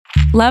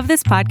Love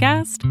this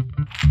podcast?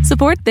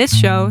 Support this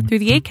show through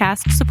the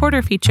Acast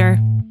supporter feature.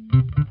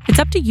 It's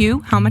up to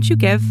you how much you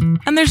give,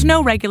 and there's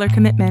no regular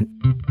commitment.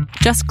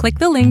 Just click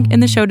the link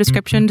in the show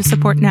description to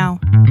support now.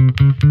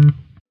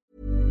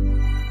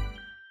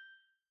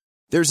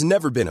 There's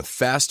never been a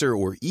faster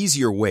or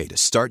easier way to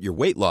start your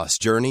weight loss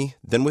journey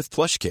than with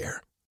PlushCare.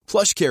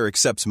 PlushCare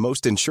accepts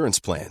most insurance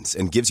plans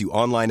and gives you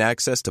online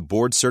access to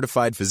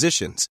board-certified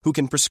physicians who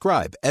can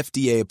prescribe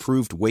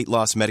FDA-approved weight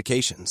loss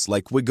medications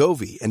like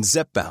Wegovy and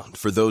Zepbound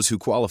for those who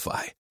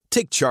qualify.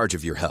 Take charge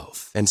of your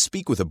health and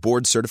speak with a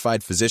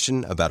board-certified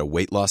physician about a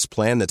weight loss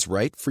plan that's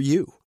right for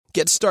you.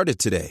 Get started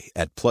today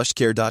at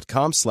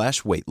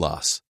plushcare.com/weight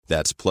loss.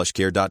 That's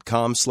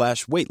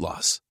plushcare.com/weight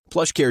loss.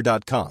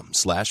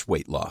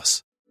 plushcare.com/weight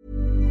loss.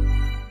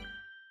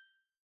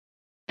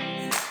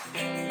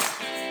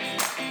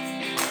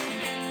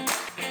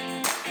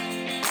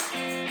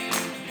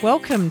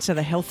 Welcome to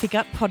the Healthy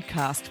Gut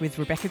Podcast with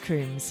Rebecca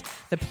Coombs,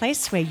 the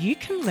place where you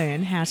can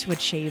learn how to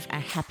achieve a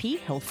happy,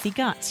 healthy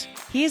gut.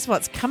 Here's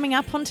what's coming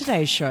up on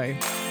today's show.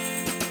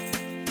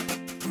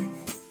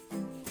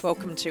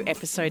 Welcome to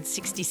episode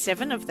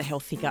 67 of the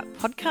Healthy Gut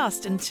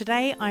Podcast, and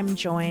today I'm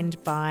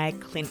joined by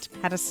Clint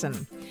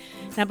Paddison.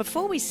 Now,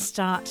 before we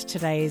start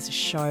today's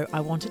show, I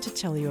wanted to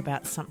tell you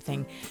about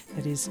something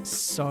that is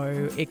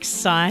so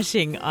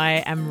exciting. I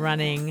am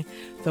running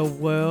the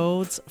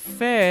world's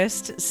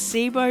first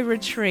SIBO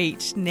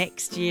retreat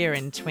next year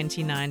in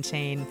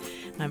 2019.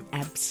 I'm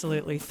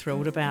absolutely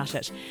thrilled about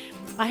it.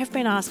 I have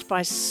been asked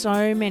by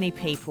so many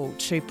people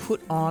to put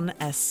on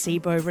a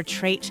SIBO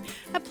retreat,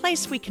 a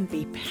place we can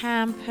be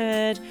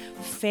pampered,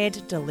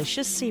 fed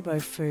delicious SIBO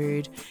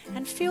food,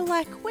 and feel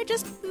like we're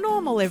just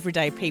normal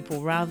everyday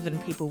people rather than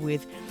people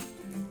with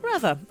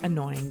rather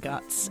annoying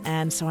guts.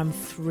 And so I'm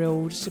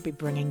thrilled to be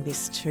bringing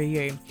this to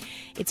you.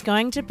 It's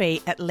going to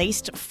be at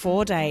least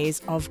 4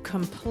 days of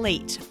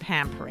complete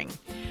pampering.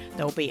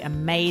 There'll be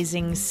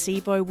amazing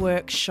SIBO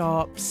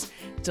workshops,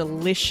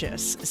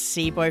 delicious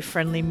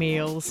SIBO-friendly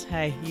meals.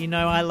 Hey, you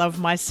know I love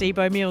my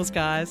SIBO meals,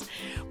 guys.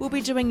 We'll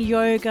be doing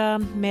yoga,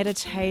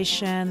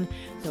 meditation.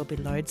 There'll be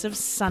loads of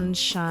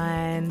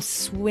sunshine,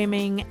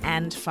 swimming,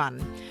 and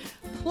fun.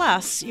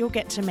 Plus, you'll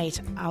get to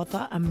meet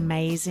other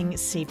amazing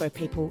SIBO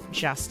people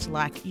just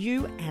like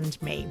you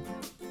and me.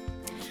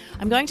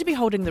 I'm going to be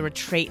holding the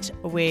retreat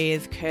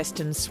with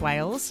Kirsten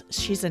Swales.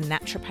 She's a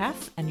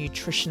naturopath, a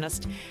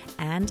nutritionist,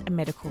 and a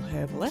medical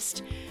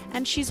herbalist.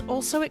 And she's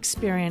also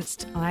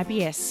experienced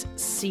IBS,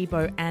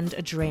 SIBO, and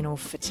adrenal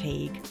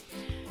fatigue.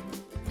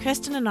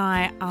 Kirsten and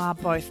I are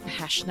both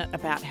passionate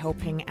about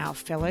helping our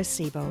fellow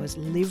SIBOers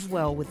live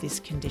well with this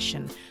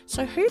condition.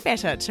 So who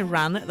better to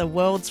run the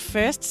world's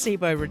first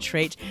SIBO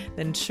retreat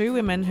than two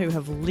women who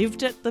have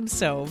lived it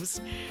themselves?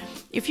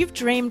 If you've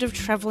dreamed of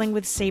travelling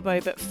with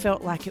SIBO but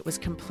felt like it was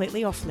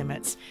completely off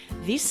limits,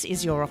 this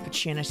is your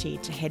opportunity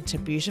to head to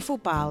beautiful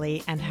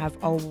Bali and have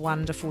a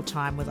wonderful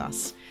time with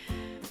us.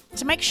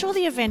 To make sure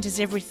the event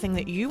is everything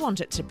that you want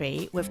it to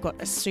be, we've got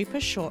a super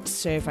short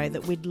survey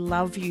that we'd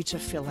love you to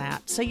fill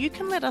out. So you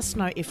can let us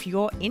know if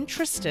you're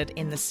interested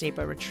in the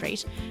SIBO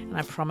retreat. And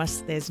I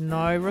promise there's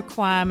no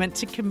requirement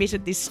to commit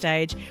at this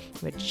stage.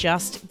 We're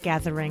just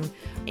gathering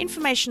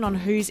information on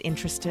who's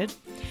interested,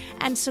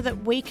 and so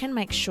that we can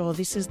make sure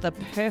this is the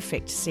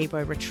perfect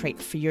SIBO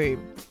retreat for you.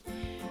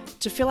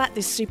 To fill out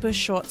this super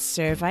short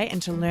survey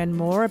and to learn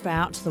more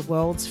about the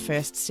world's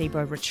first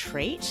SIBO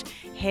retreat,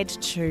 head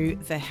to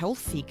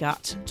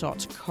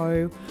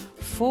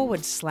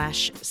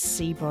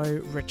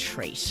thehealthygut.co/SIBO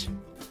retreat.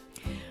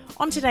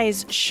 On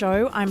today's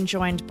show, I'm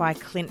joined by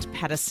Clint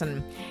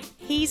Paddison.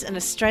 He's an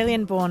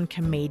Australian-born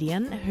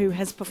comedian who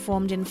has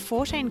performed in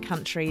 14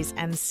 countries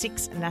and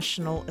 6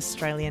 national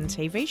Australian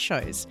TV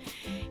shows.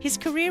 His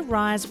career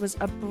rise was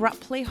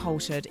abruptly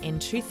halted in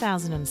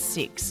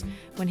 2006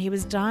 when he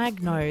was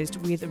diagnosed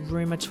with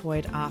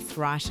rheumatoid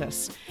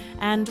arthritis,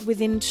 and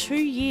within 2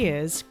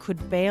 years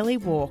could barely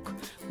walk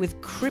with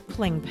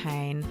crippling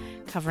pain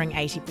covering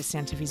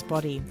 80% of his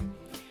body.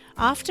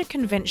 After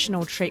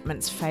conventional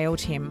treatments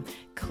failed him,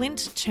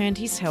 Clint turned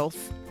his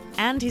health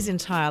and his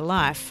entire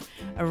life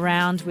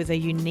around with a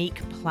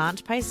unique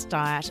plant-based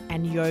diet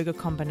and yoga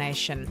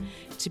combination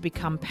to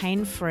become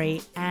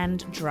pain-free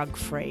and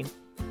drug-free.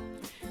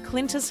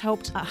 Clint has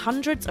helped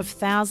hundreds of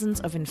thousands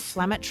of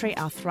inflammatory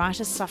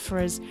arthritis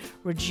sufferers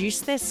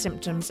reduce their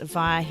symptoms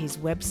via his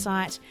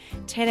website,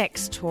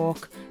 TEDx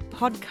talk,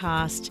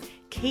 podcast,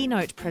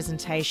 keynote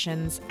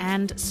presentations,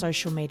 and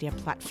social media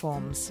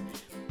platforms.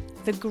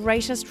 The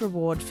greatest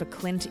reward for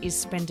Clint is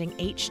spending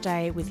each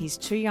day with his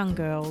 2 young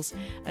girls,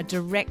 a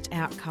direct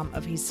outcome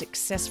of his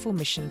successful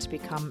mission to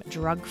become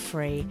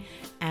drug-free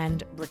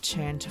and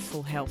return to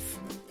full health.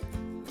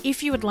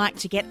 If you would like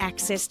to get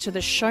access to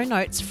the show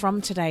notes from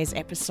today's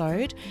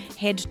episode,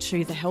 head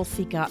to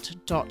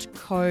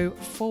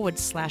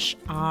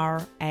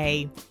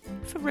thehealthygut.co/RA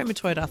for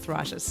rheumatoid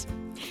arthritis.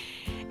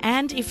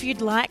 And if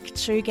you'd like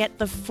to get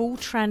the full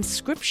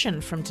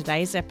transcription from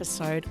today's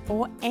episode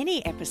or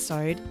any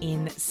episode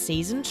in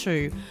Season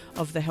 2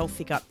 of the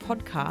Healthy Gut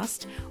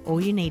podcast, all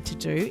you need to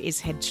do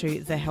is head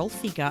to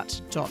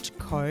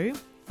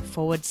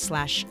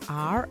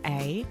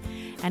thehealthygut.co/RA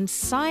and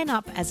sign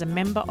up as a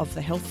member of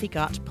the Healthy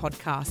Gut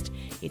podcast.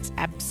 It's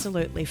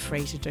absolutely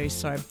free to do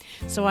so.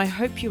 So I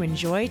hope you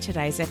enjoy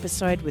today's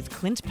episode with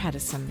Clint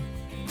Paddison.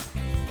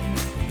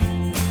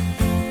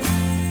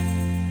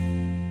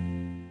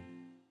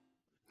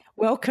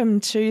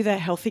 Welcome to the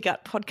Healthy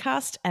Gut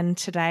podcast, and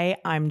today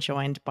I'm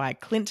joined by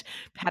Clint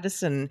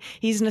Paddison.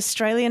 He's an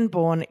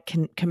Australian-born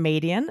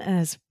comedian and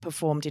has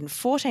performed in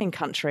 14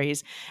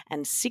 countries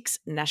and 6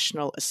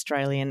 national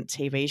Australian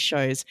TV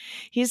shows.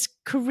 His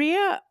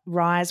career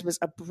rise was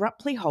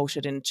abruptly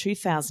halted in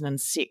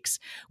 2006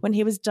 when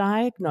he was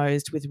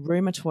diagnosed with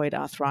rheumatoid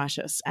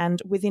arthritis,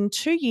 and within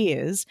 2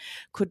 years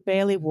could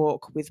barely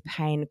walk with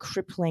pain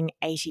crippling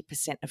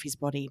 80% of his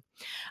body.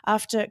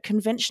 After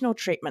conventional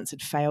treatments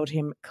had failed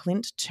him, Clint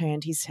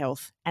turned his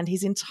health and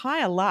his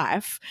entire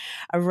life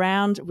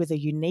around with a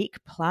unique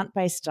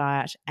plant-based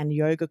diet and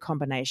yoga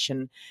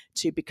combination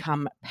to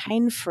become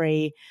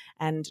pain-free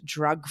and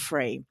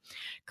drug-free.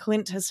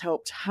 Clint has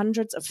helped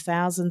hundreds of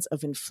thousands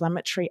of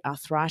inflammatory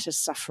arthritis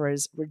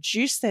sufferers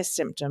reduce their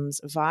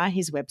symptoms via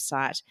his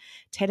website,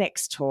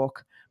 TEDx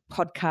Talk,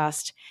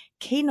 podcast,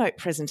 keynote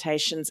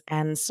presentations,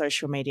 and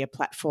social media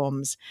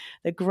platforms.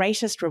 The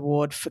greatest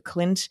reward for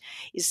Clint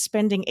is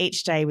spending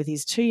each day with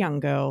his 2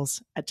 young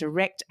girls, a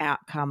direct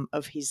outcome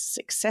of his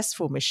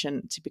successful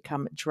mission to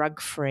become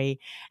drug-free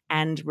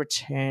and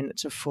return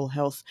to full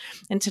health.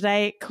 And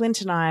today,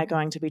 Clint and I are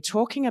going to be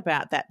talking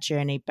about that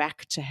journey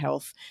back to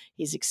health,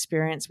 his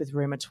experience with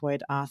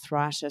rheumatoid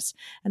arthritis,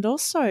 and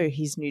also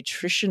his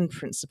nutrition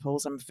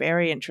principles. I'm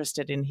very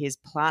interested in his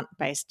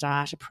plant-based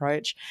diet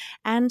approach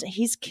and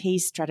his key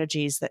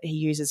strategies that he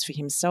uses for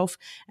himself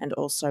and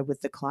also with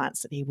the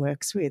clients that he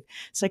works with.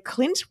 So,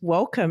 Clint,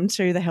 welcome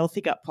to the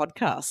Healthy Gut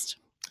podcast.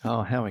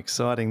 Oh, how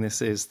exciting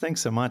this is.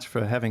 Thanks so much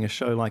for having a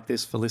show like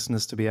this for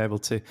listeners to be able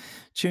to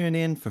tune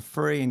in for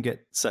free and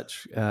get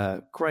such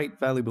great,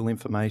 valuable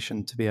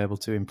information to be able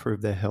to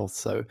improve their health.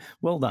 So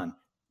well done.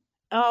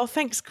 Oh,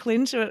 thanks,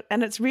 Clint.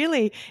 And it's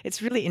really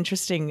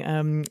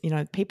interesting,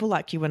 people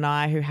like you and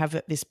I who have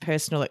this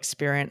personal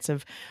experience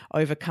of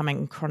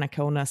overcoming chronic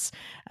illness.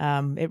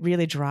 It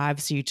really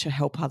drives you to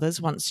help others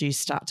once you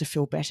start to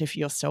feel better for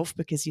yourself,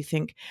 because you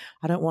think,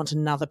 I don't want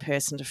another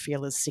person to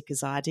feel as sick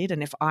as I did.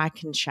 And if I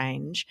can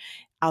change,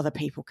 other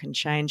people can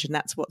change. And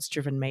that's what's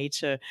driven me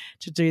to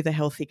do the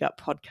Healthy Gut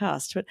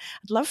podcast. But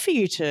I'd love for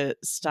you to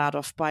start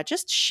off by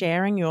just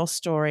sharing your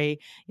story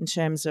in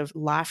terms of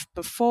life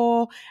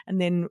before and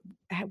then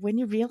when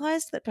you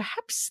realized that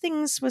perhaps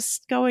things were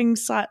going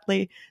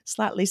slightly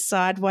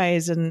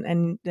sideways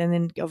and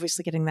then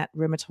obviously getting that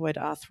rheumatoid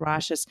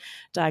arthritis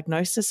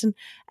diagnosis and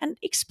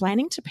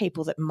explaining to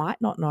people that might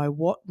not know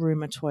what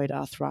rheumatoid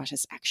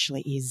arthritis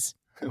actually is.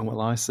 Well,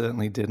 I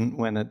certainly didn't.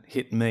 When it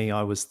hit me,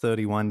 I was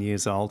 31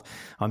 years old.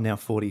 I'm now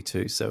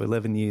 42, so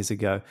 11 years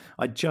ago.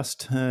 I just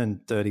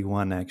turned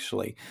 31,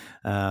 actually,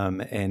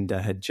 and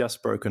had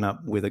just broken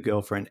up with a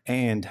girlfriend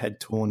and had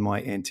torn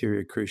my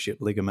anterior cruciate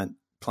ligament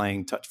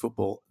playing touch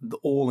football,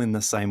 all in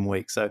the same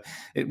week. So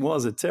it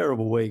was a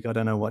terrible week. I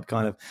don't know what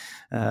kind of,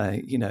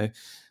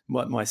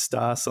 what my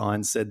star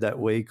sign said that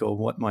week or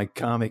what my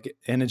karmic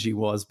energy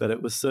was, but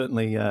it was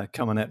certainly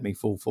coming at me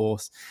full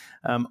force.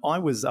 I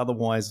was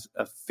otherwise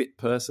a fit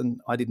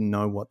person. I didn't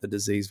know what the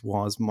disease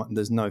was.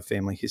 There's no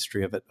family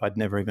history of it. I'd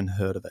never even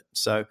heard of it.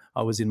 So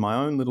I was in my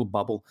own little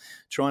bubble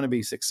trying to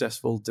be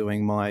successful,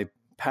 doing my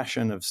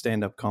passion of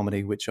stand-up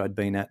comedy, which I'd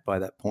been at by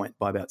that point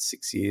by about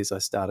 6 years. I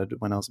started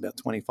when I was about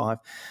 25.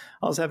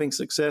 I was having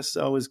success.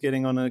 I was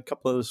getting on a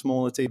couple of the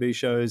smaller TV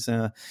shows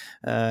and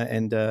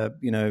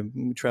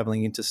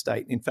traveling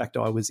interstate. In fact,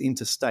 I was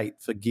interstate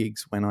for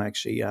gigs when I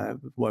actually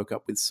woke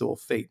up with sore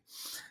feet.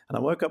 And I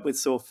woke up with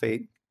sore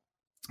feet,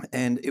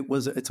 and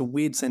it's a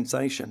weird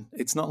sensation.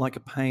 It's not like a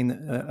pain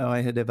that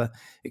I had ever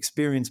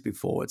experienced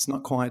before. It's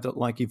not quite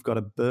like you've got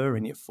a burr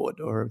in your foot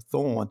or a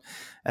thorn,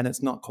 and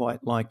it's not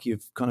quite like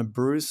you've kind of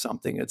bruised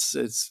something.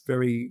 It's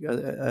very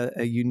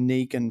a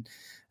unique and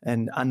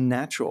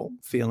unnatural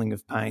feeling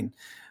of pain.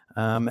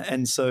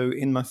 And so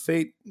in my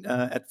feet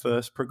at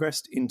first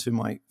progressed into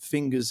my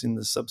fingers in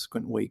the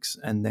subsequent weeks,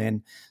 and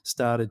then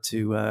started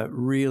to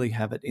really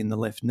have it in the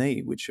left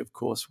knee, which of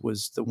course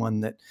was the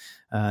one that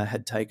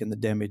had taken the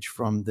damage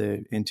from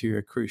the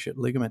anterior cruciate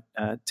ligament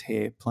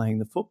tear playing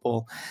the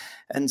football.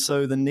 And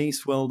so the knee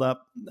swelled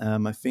up,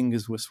 my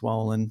fingers were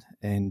swollen,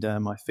 and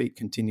my feet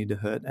continued to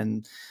hurt.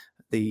 And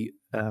the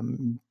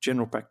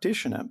general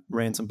practitioner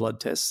ran some blood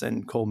tests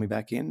and called me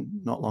back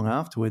in not long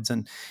afterwards,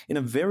 and in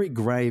a very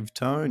grave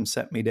tone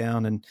sat me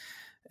down and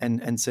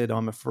said,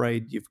 "I'm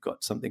afraid you've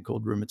got something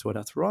called rheumatoid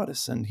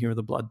arthritis, and here are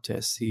the blood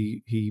tests."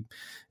 He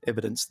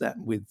evidenced that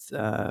with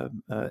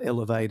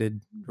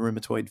elevated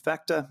rheumatoid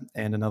factor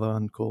and another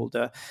one called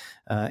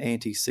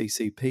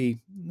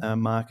anti-CCP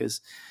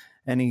markers.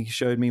 And he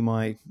showed me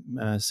my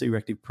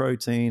C-reactive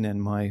protein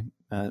and my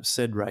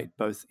SED rate,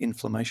 both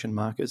inflammation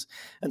markers.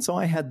 And so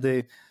I had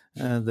the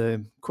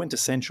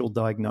quintessential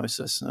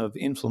diagnosis of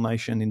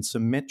inflammation in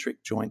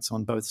symmetric joints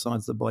on both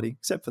sides of the body,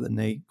 except for the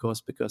knee, of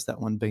course, because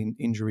that one being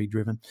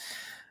injury-driven,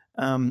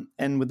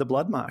 and with the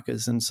blood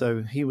markers. And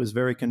so he was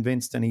very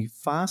convinced, and he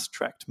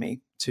fast-tracked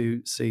me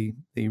to see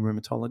the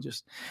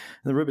rheumatologist.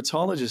 And the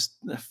rheumatologist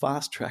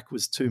fast track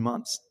was 2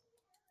 months.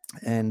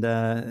 And,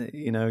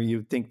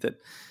 you'd think that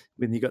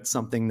when you got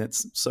something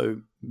that's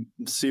so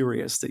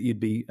serious that you'd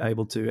be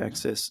able to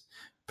access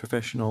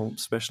professional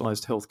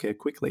specialized healthcare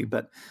quickly.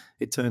 But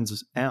it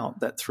turns out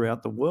that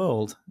throughout the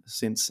world,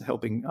 since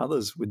helping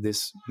others with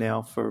this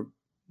now for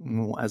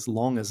as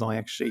long as I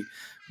actually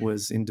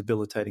was in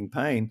debilitating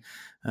pain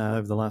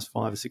over the last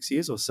 5 or 6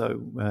 years or so,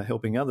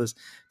 helping others,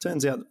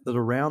 turns out that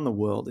around the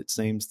world it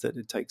seems that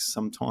it takes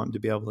some time to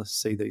be able to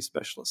see these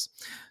specialists.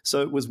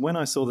 So it was when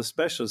I saw the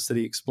specialist that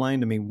he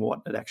explained to me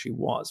what it actually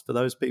was. For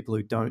those people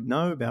who don't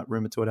know about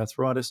rheumatoid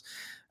arthritis,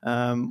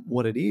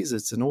 what it is,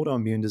 it's an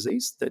autoimmune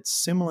disease that's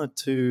similar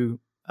to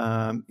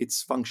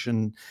its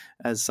function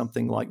as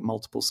something like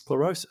multiple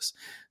sclerosis.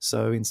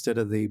 So instead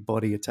of the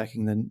body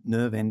attacking the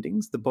nerve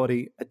endings, the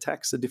body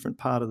attacks a different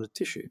part of the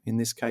tissue. In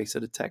this case,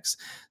 it attacks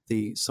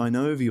the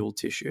synovial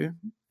tissue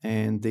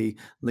and the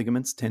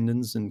ligaments,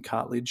 tendons, and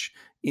cartilage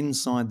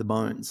inside the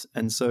bones.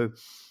 And so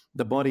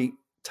the body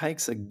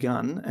takes a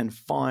gun and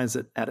fires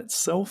it at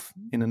itself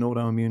in an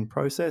autoimmune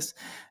process.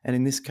 And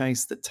in this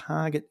case, the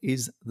target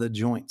is the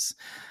joints.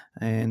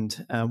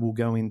 And we'll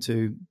go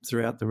into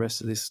throughout the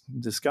rest of this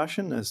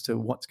discussion as to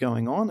what's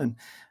going on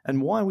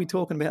and why are we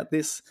talking about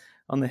this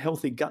on the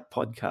Healthy Gut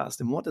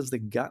podcast, and what does the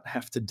gut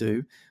have to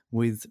do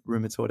with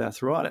rheumatoid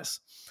arthritis.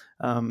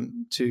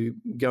 To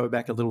go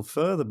back a little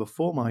further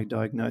before my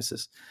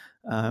diagnosis,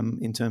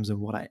 in terms of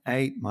what I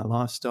ate, my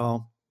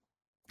lifestyle,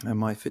 and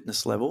my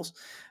fitness levels.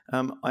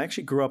 I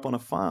actually grew up on a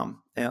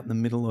farm out in the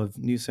middle of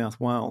New South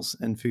Wales,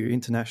 and for your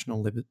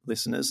international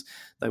listeners,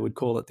 they would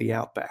call it the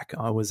outback.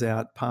 I was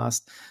out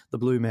past the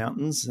Blue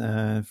Mountains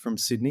from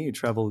Sydney. You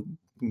travel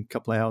a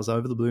couple of hours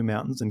over the Blue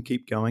Mountains and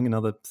keep going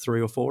another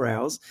 3 or 4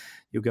 hours.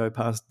 You'll go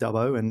past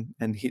Dubbo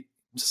and hit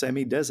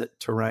semi-desert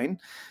terrain,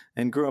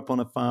 and grew up on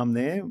a farm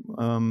there,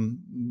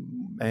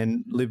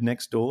 and lived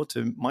next door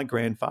to my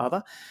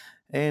grandfather.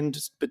 And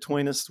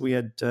between us, we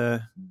had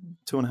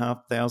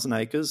 2,500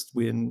 acres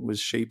was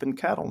sheep and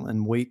cattle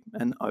and wheat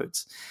and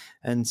oats.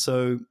 And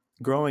so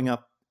growing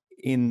up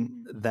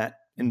in that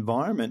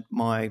environment,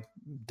 my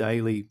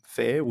daily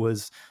fare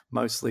was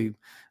mostly,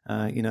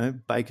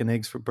 bacon,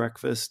 eggs for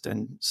breakfast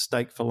and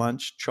steak for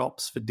lunch,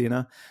 chops for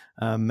dinner.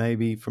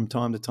 Maybe from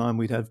time to time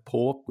we'd have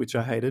pork, which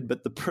I hated,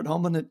 but the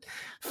predominant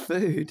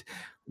food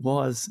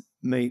was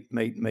meat,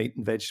 and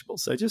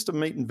vegetables. So just a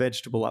meat and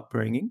vegetable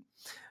upbringing.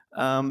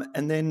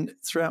 And then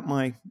throughout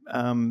my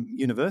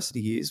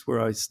university years,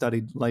 where I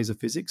studied laser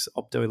physics,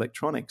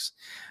 optoelectronics,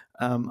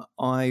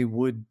 I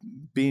would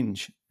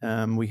binge.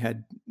 We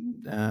had,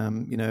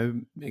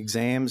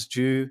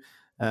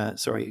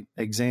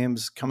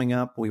 exams coming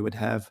up. We would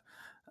have,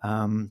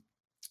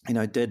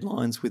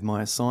 deadlines with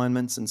my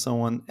assignments and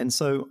so on. And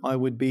so I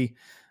would be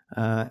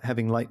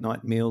having late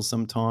night meals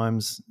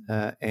sometimes,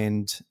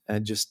 and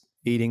just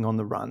eating on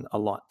the run a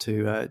lot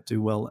to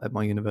do well at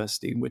my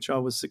university, which I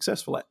was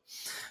successful at.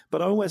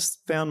 But I always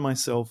found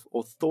myself,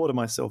 or thought of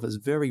myself, as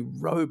very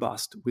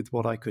robust with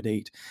what I could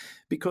eat,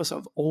 because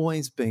I've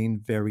always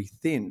been very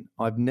thin.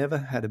 I've never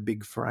had a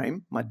big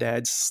frame. My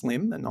dad's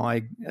slim, and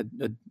I,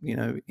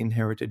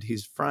 inherited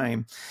his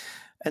frame.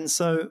 And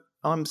so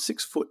I'm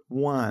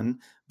 6'1",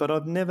 but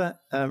I've never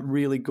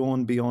really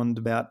gone beyond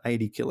about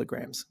 80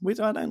 kilograms, which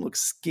I don't look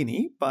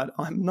skinny, but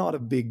I'm not a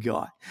big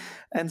guy.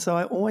 And so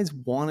I always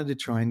wanted to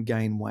try and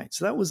gain weight.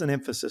 So that was an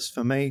emphasis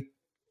for me,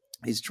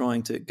 is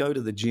trying to go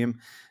to the gym,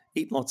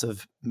 eat lots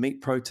of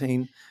meat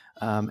protein,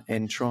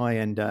 and try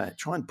and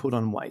put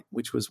on weight,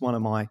 which was one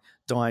of my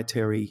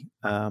dietary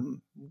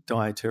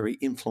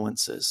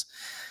influences.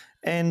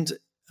 And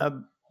a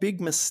big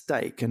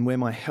mistake, and where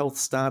my health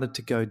started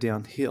to go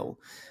downhill,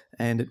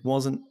 and it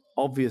wasn't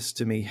obvious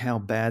to me how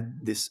bad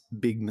this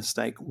big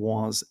mistake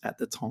was at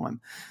the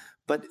time.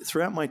 But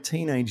throughout my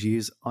teenage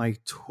years, I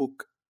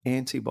took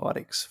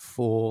antibiotics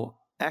for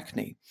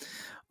acne.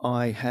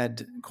 I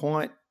had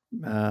quite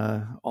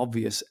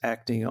obvious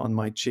acne on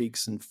my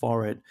cheeks and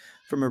forehead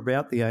from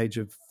about the age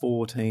of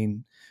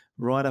 14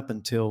 right up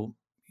until,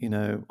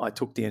 I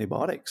took the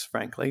antibiotics,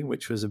 frankly,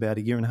 which was about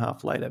a year and a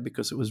half later,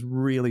 because it was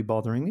really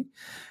bothering me,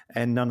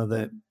 and none of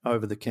the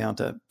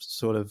over-the-counter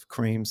sort of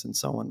creams and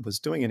so on was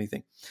doing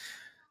anything.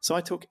 So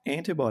I took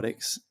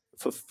antibiotics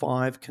for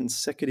 5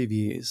 consecutive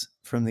years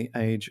from the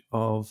age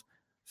of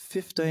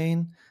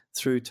 15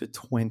 through to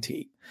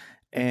 20.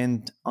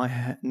 And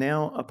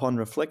now, upon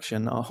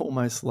reflection, I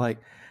almost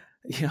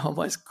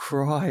almost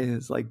cry.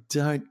 It's like,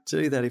 don't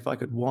do that. If I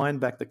could wind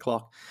back the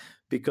clock,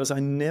 because I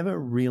never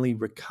really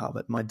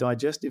recovered. My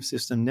digestive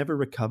system never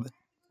recovered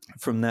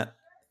from that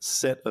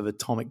set of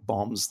atomic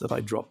bombs that I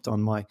dropped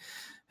on my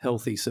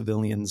healthy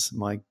civilians,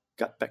 my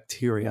gut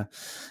bacteria.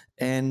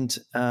 And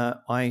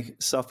I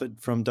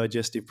suffered from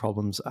digestive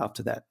problems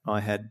after that.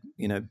 I had,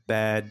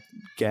 bad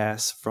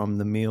gas from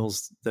the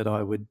meals that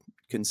I would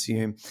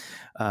consume.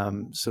 I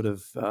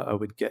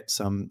would get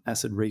some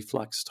acid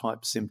reflux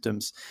type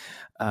symptoms.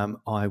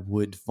 I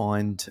would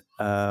find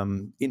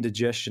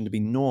indigestion to be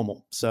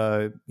normal.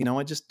 So,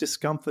 I just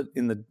discomfort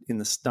in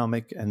the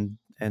stomach and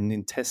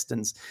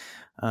intestines.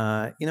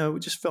 It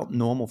just felt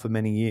normal for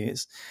many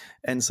years.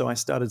 And so I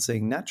started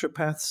seeing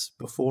naturopaths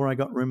before I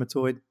got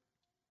rheumatoid,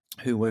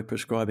 who were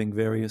prescribing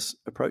various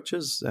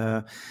approaches,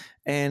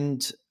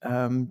 and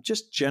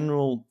just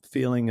general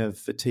feeling of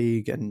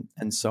fatigue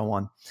and so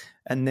on.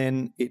 And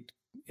then it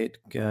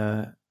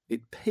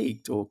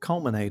peaked or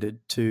culminated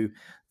to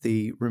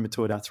the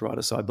rheumatoid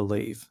arthritis, I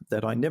believe,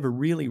 that I never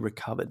really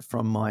recovered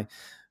from my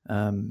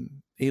a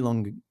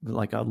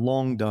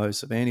long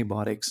dose of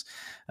antibiotics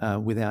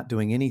without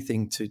doing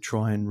anything to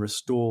try and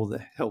restore the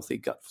healthy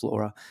gut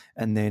flora,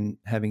 and then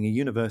having a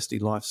university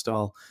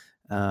lifestyle.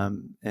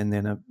 And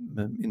then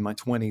in my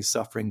 20s,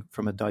 suffering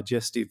from a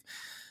digestive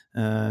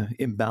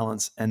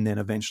imbalance, and then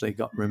eventually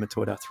got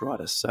rheumatoid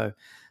arthritis. So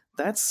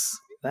that's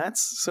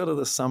sort of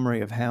the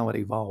summary of how it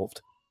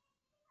evolved.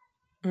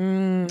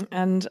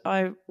 And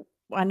I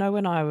know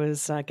when I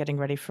was getting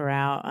ready for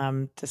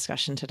our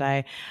discussion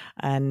today,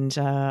 and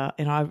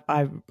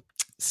I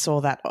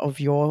saw that of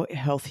your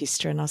health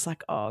history, and I was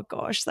like, oh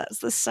gosh, that's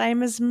the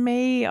same as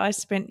me. I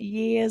spent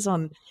years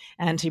on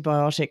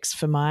antibiotics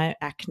for my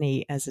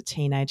acne as a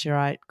teenager.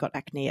 I got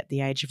acne at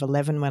the age of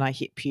 11 when I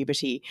hit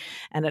puberty,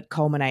 and it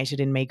culminated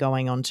in me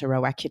going on to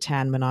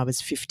Roaccutane when I was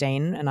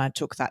 15, and I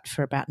took that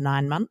for about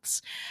 9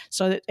 months.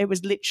 So it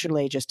was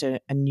literally just a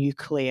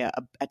nuclear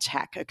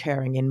attack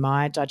occurring in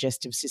my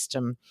digestive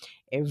system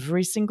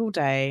every single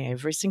day,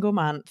 every single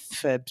month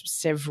for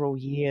several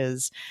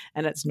years.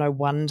 And it's no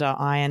wonder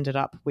I ended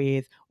up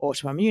with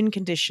autoimmune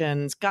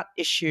conditions, gut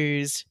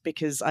issues,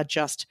 because I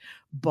just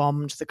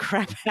bombed the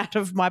crap out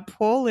of my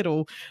poor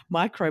little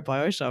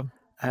microbiota.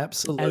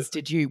 Absolutely. As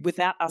did you,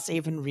 without us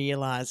even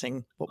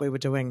realizing what we were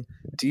doing.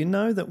 Do you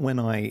know that when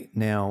I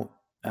now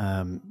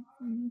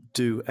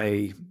do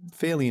a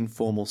fairly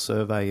informal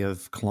survey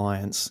of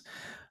clients,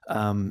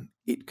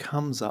 it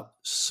comes up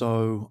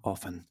so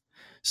often.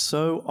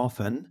 So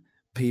often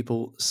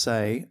people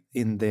say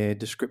in their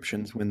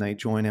descriptions when they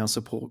join our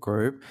support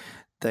group,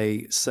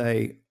 they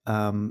say,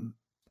 I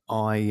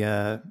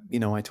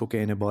took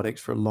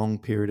antibiotics for a long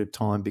period of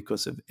time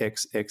because of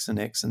X, X, and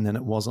X, and then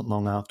it wasn't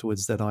long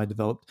afterwards that I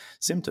developed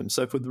symptoms.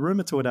 So for the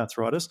rheumatoid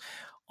arthritis,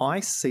 I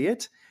see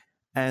it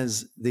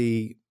as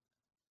the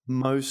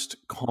most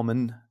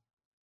common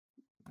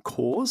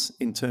cause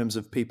in terms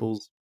of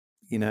people's,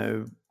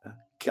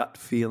 gut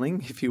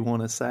feeling, if you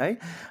want to say.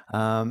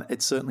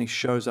 It certainly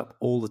shows up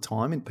all the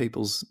time in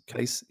people's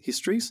case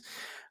histories.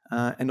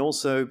 And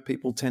also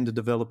people tend to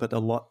develop it a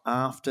lot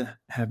after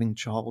having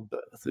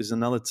childbirth. There's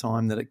another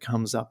time that it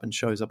comes up and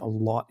shows up a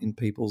lot in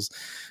people's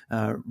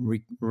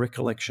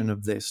recollection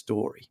of their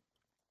story.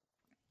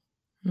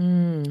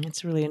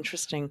 It's really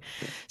interesting.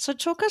 So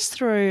talk us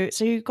through,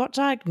 so you got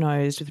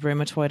diagnosed with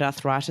rheumatoid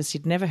arthritis.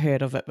 You'd never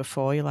heard of it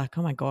before. You're like,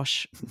 oh my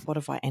gosh, what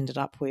have I ended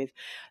up with?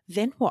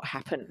 Then what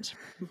happened?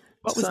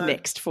 What was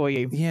next for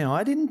you? Yeah,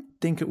 I didn't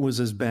think it was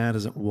as bad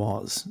as it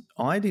was.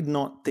 I did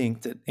not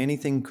think that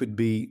anything could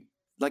be,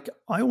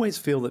 I always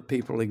feel that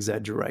people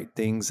exaggerate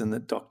things and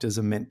that doctors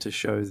are meant to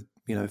show,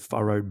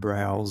 furrowed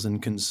brows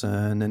and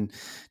concern and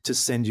to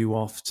send you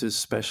off to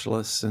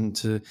specialists and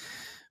to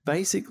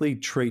basically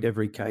treat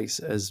every case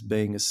as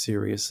being as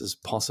serious as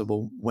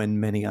possible when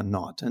many are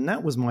not. And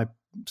that was my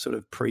sort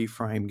of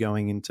pre-frame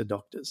going into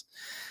doctors.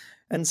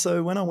 And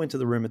so when I went to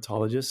the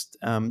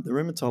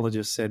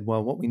rheumatologist said,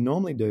 well, what we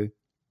normally do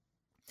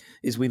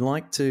is we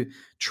like to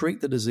treat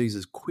the disease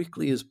as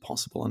quickly as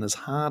possible and as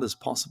hard as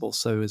possible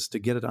so as to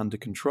get it under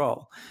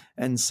control.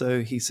 And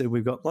so he said,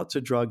 we've got lots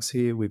of drugs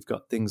here. We've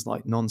got things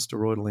like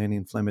non-steroidal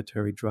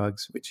anti-inflammatory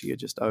drugs, which are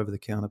just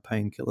over-the-counter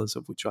painkillers,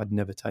 of which I'd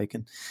never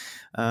taken.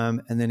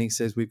 And then he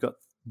says, we've got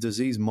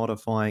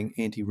disease-modifying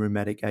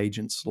anti-rheumatic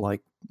agents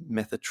like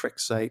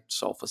methotrexate,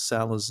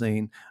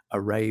 sulfasalazine,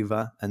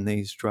 Arava, and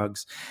these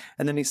drugs.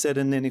 And then he said,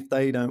 and then if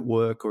they don't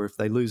work or if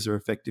they lose their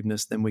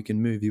effectiveness, then we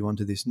can move you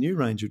onto this new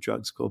range of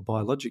drugs called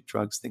biologic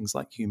drugs, things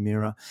like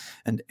Humira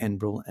and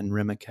Enbrel and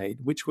Remicade,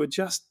 which were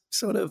just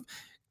sort of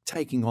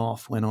taking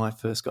off when I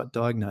first got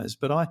diagnosed.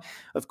 But I,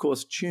 of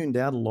course, tuned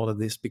out a lot of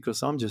this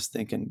because I'm just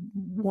thinking,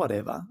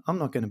 whatever, I'm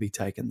not going to be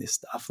taking this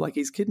stuff. Like,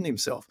 he's kidding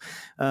himself.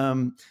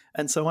 And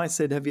so I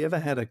said, have you ever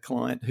had a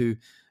client who,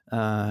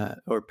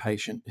 or a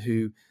patient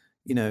who,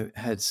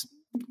 has,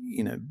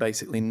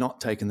 basically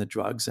not taken the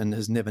drugs and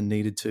has never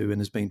needed to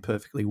and has been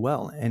perfectly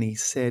well? And he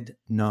said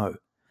no.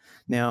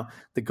 Now,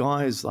 the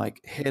guy is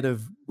like head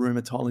of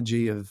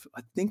rheumatology of,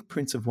 I think,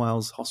 Prince of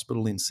Wales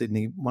Hospital in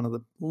Sydney, one of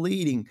the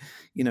leading,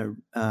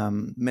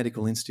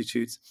 medical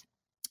institutes,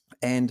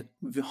 and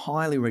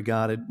highly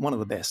regarded, one of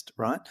the best,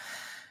 right?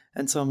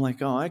 And so I'm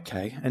like, oh,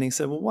 okay. And he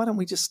said, well, why don't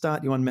we just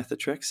start you on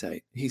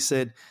methotrexate? He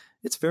said,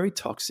 it's very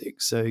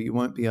toxic. So you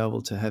won't be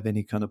able to have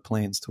any kind of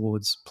plans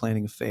towards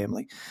planning a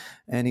family.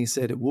 And he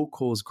said it will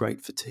cause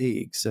great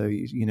fatigue. So,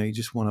 you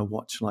just want to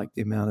watch like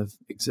the amount of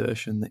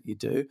exertion that you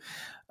do.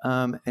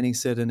 And he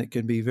said, and it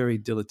can be very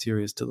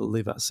deleterious to the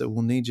liver. So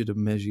we'll need you to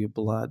measure your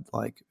blood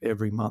like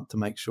every month to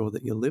make sure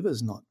that your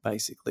liver's not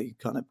basically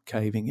kind of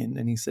caving in.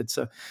 And he said,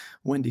 so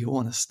when do you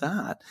want to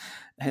start?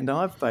 And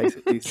I've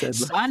basically said,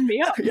 sign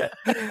me up. Yeah.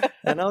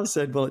 And I've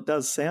said, well, it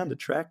does sound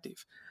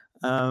attractive.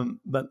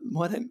 But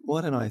why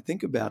don't I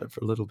think about it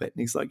for a little bit?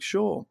 And he's like,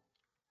 sure.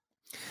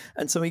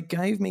 And so he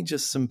gave me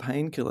just some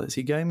painkillers.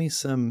 He gave me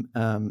some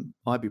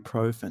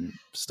ibuprofen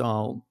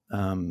style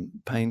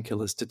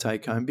painkillers to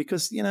take home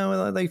because,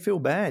 they feel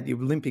bad.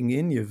 You're limping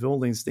in, all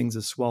these things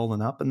are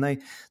swollen up, and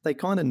they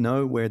kind of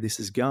know where this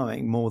is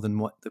going more than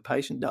what the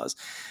patient does.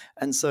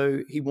 And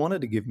so he wanted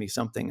to give me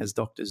something, as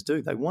doctors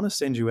do. They want to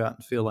send you out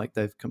and feel like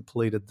they've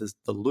completed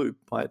the loop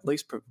by at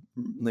least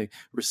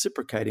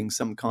reciprocating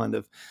some kind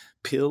of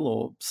pill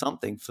or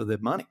something for their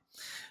money.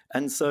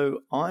 And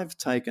so I've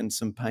taken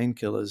some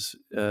painkillers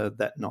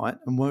that night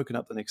and woken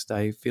up the next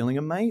day feeling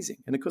amazing.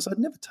 And of course, I'd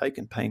never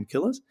taken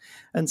painkillers.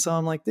 And so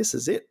I'm like, this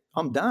is it.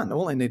 I'm done.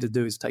 All I need to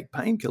do is take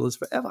painkillers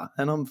forever.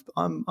 And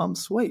I'm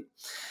sweet.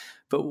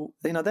 But,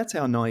 that's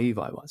how naive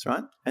I was,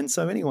 right? And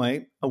so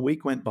anyway, a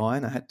week went by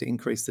and I had to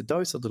increase the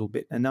dose a little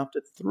bit. And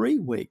after 3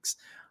 weeks,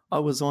 I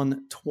was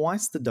on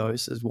twice the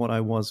dose as what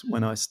I was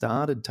when I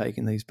started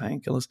taking these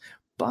painkillers.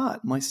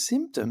 But my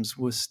symptoms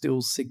were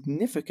still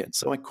significant.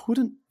 So I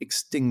couldn't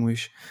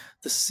extinguish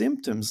the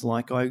symptoms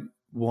like I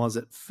was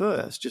at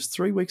first, just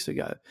 3 weeks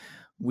ago,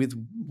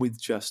 with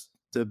just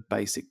the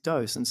basic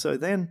dose. And so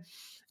then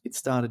it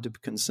started to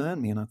concern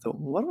me. And I thought,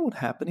 what would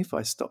happen if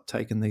I stopped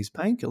taking these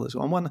painkillers?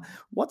 Well, I wonder,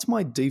 what's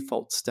my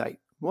default state?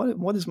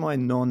 What is my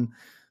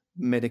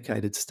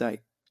non-medicated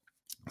state?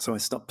 So I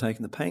stopped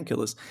taking the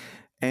painkillers.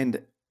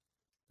 And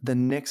the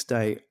next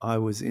day I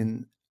was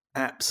in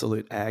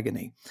absolute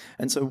agony.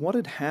 And so what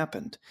had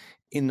happened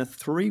in the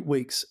 3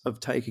 weeks of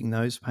taking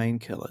those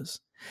painkillers,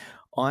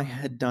 I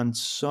had done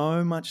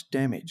so much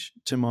damage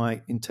to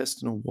my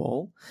intestinal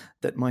wall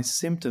that my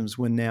symptoms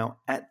were now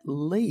at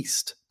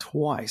least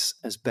twice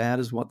as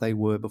bad as what they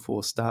were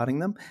before starting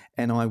them,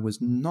 and I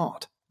was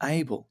not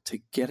able to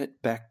get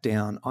it back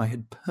down. I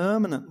had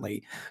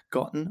permanently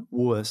gotten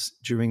worse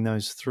during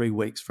those 3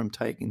 weeks from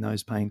taking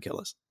those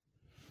painkillers.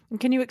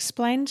 Can you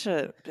explain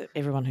to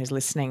everyone who's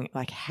listening,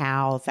 like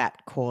how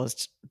that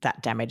caused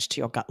that damage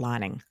to your gut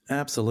lining?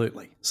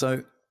 Absolutely.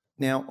 So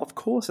now, of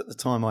course, at the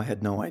time I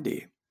had no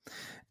idea.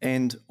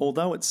 And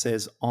although it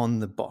says on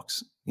the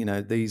box,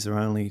 these are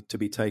only to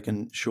be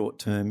taken short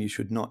term, you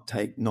should not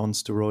take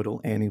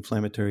non-steroidal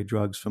anti-inflammatory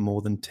drugs for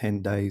more than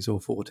 10 days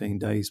or 14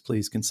 days.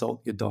 Please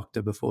consult your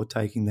doctor before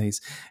taking these.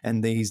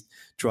 And these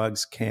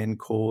drugs can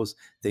cause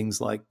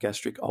things like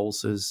gastric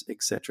ulcers,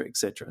 et cetera, et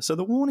cetera. So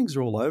the warnings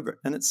are all over it.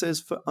 And it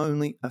says for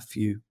only a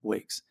few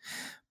weeks.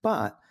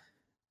 But,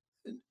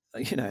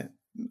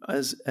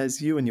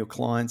 as you and your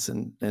clients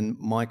and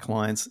my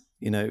clients,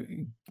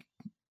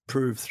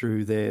 prove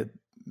through their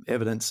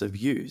evidence of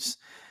use,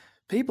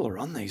 people are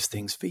on these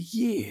things for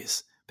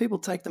years. People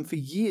take them for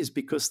years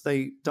because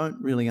they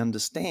don't really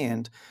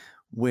understand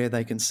where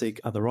they can seek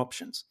other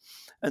options.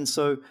 And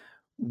so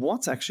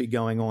what's actually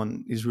going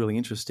on is really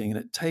interesting, and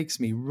it takes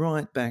me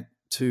right back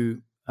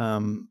to,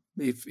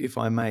 if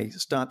I may,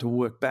 start to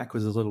work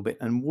backwards a little bit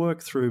and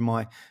work through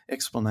my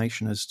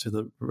explanation as to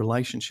the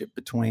relationship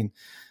between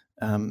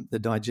the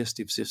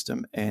digestive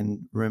system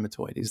and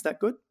rheumatoid. Is that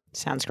good?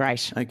 Sounds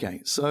great.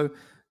 Okay, so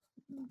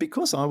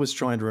because I was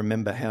trying to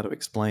remember how to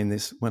explain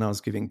this when I was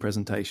giving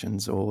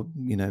presentations or,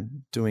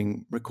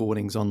 doing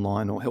recordings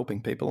online or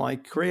helping people, I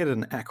created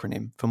an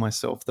acronym for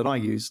myself that I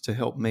use to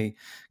help me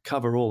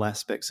cover all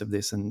aspects of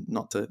this and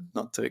not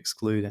to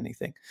exclude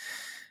anything.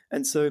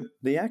 And so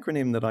the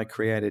acronym that I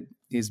created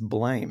is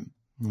BLAME,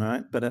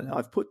 right? But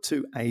I've put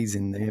 2 A's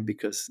in there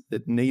because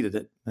it needed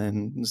it,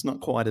 and it's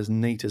not quite as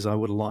neat as I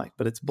would have liked,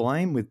 but it's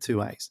BLAME with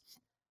 2 A's.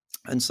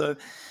 And so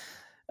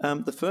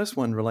the first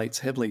one relates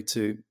heavily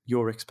to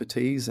your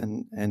expertise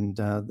and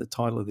the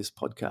title of this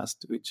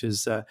podcast, which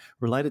is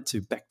related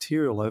to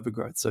bacterial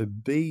overgrowth. So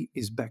B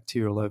is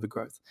bacterial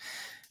overgrowth.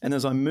 And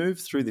as I move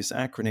through this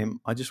acronym,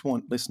 I just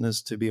want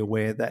listeners to be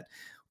aware that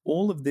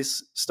all of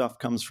this stuff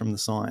comes from the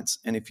science.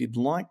 And if you'd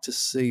like to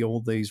see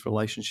all these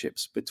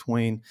relationships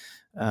between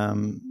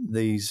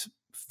these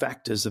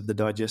factors of the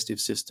digestive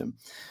system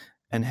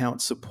and how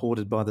it's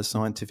supported by the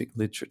scientific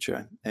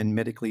literature and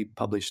medically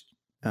published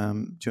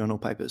journal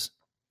papers,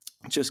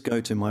 just go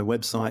to my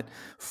website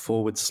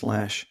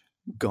 /guide,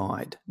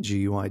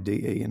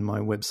 GUIDE, and my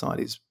website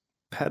is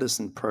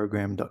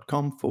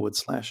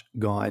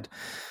paddisonprogram.com/guide,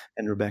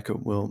 and Rebecca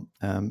will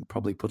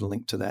probably put a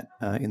link to that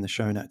in the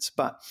show notes.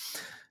 But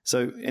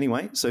so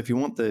anyway, so if you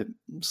want the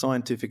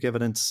scientific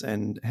evidence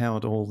and how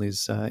it all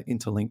is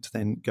interlinked,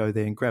 then go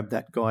there and grab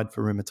that guide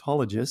for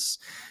rheumatologists,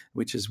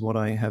 which is what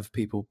I have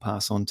people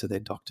pass on to their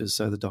doctors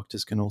so the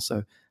doctors can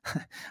also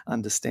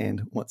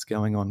understand what's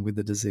going on with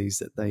the disease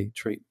that they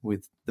treat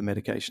with the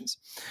medications.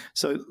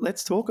 So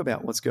let's talk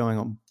about what's going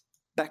on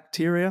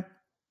Bacteria.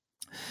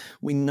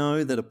 We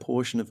know that a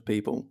portion of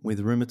people with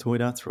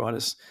rheumatoid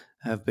arthritis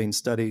have been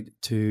studied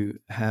to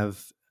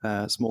have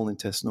small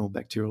intestinal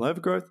bacterial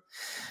overgrowth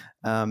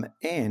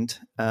and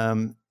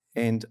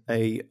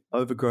a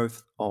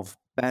overgrowth of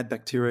bad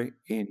bacteria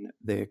in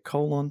their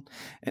colon,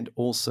 and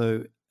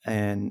also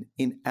an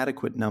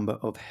inadequate number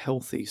of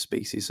healthy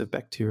species of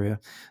bacteria,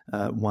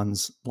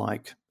 ones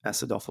like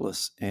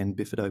Acidophilus and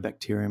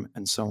Bifidobacterium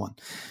and so on.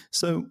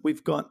 So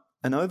we've got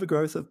an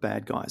overgrowth of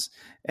bad guys,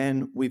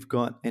 and we've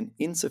got an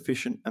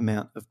insufficient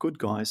amount of good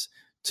guys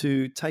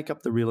to take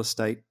up the real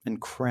estate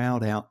and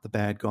crowd out the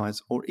bad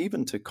guys, or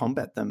even to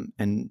combat them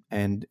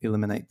and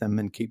eliminate them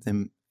and keep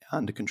them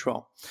under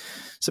control.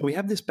 So we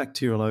have this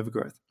bacterial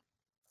overgrowth.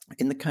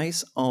 In the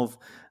case of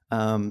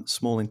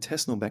small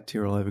intestinal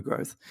bacterial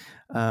overgrowth,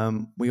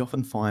 we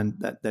often find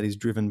that is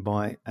driven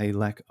by a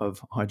lack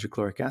of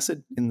hydrochloric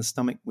acid in the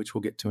stomach, which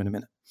we'll get to in a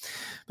minute.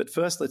 But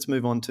first, let's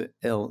move on to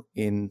L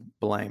in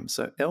blame.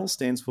 So L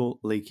stands for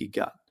leaky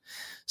gut.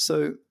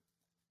 So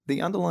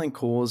the underlying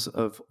cause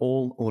of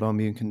all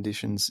autoimmune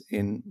conditions,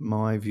 in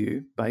my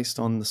view, based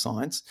on the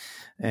science,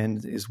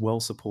 and is well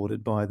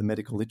supported by the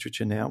medical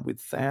literature now, with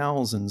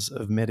thousands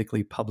of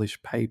medically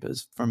published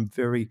papers from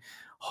very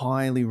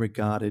highly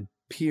regarded,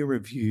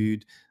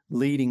 peer-reviewed,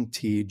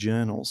 leading-tier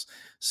journals,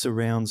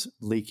 surrounds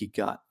leaky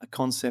gut, a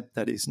concept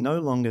that is no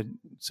longer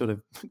sort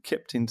of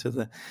kept into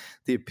the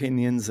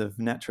opinions of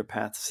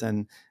naturopaths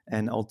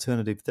and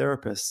alternative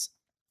therapists,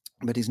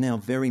 but is now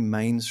very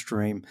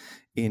mainstream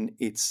in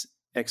its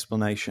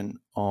explanation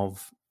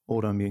of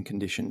autoimmune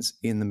conditions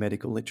in the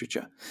medical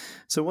literature.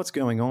 So what's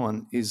going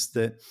on is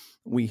that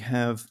we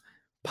have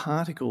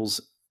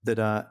particles that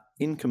are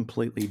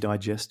incompletely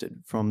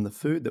digested from the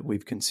food that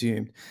we've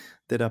consumed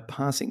that are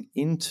passing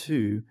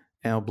into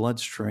our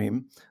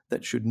bloodstream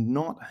that should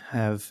not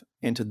have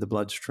entered the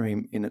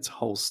bloodstream in its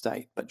whole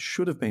state, but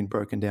should have been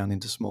broken down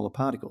into smaller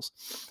particles.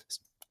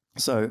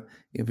 So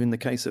if in the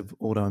case of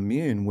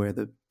autoimmune, where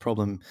the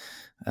problem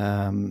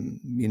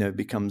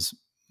becomes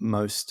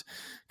most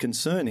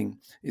concerning,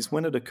 is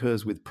when it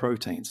occurs with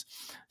proteins.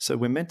 So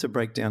we're meant to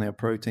break down our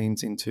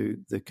proteins into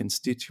the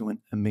constituent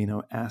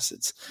amino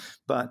acids.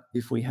 But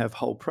if we have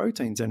whole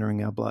proteins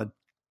entering our blood,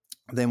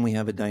 then we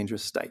have a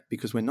dangerous state,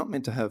 because we're not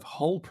meant to have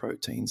whole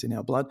proteins in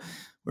our blood.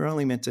 We're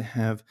only meant to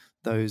have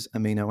those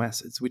amino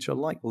acids, which are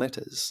like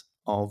letters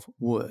of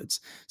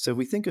words. So if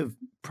we think of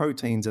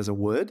proteins as a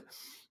word,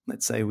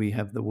 let's say we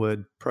have the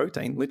word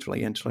protein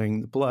literally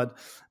entering the blood,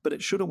 but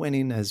it should have went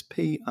in as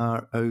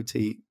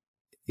PROTEIN.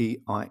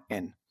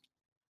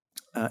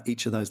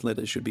 Each of those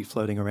letters should be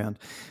floating around.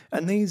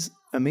 And these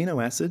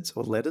amino acids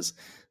or letters,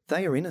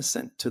 they are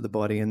innocent to the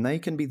body, and they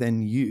can be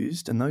then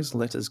used, and those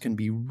letters can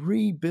be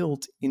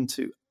rebuilt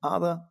into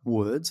other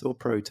words or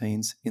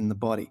proteins in the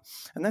body.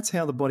 And that's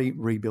how the body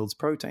rebuilds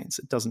proteins.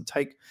 It doesn't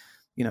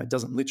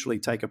literally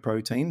take a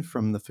protein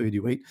from the food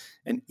you eat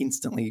and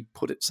instantly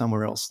put it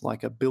somewhere else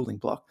like a building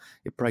block.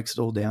 It breaks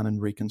it all down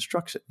and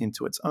reconstructs it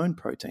into its own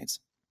proteins.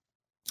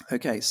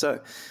 Okay,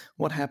 so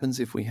what happens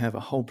if we have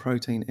a whole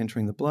protein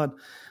entering the blood?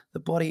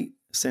 The body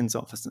sends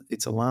off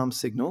its alarm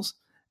signals,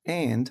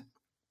 and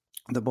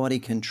the body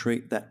can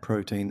treat that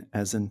protein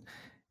as an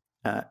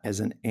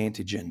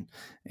antigen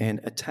and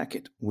attack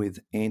it with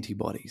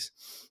antibodies.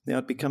 Now,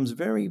 it becomes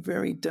very,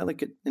 very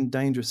delicate and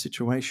dangerous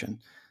situation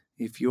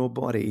if your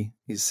body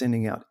is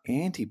sending out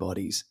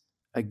antibodies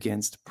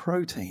against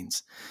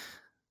proteins,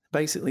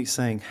 basically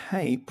saying,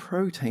 hey,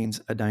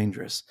 proteins are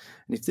dangerous.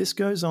 And if this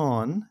goes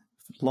on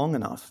long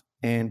enough,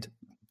 and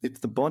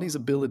if the body's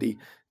ability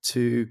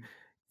to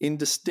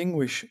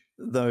indistinguish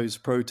those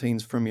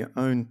proteins from your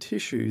own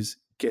tissues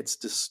gets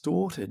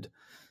distorted,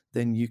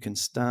 then you can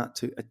start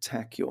to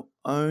attack your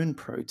own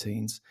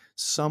proteins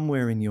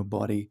somewhere in your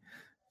body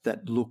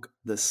that look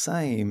the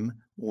same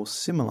or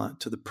similar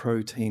to the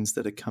proteins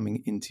that are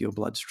coming into your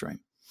bloodstream.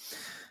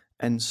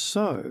 And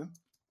so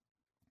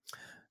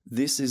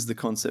this is the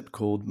concept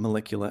called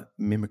molecular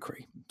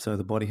mimicry. So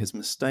the body has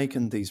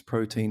mistaken these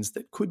proteins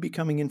that could be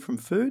coming in from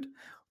food,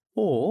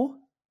 or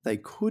they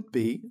could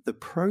be the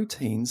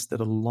proteins that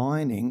are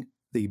lining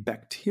the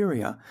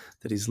bacteria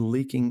that is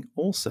leaking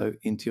also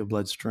into your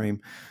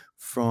bloodstream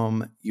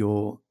from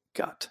your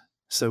gut.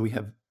 So we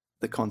have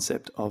the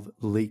concept of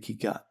leaky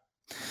gut.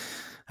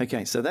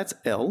 Okay, so that's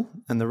L,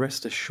 and the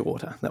rest are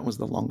shorter. That was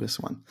the longest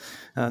one.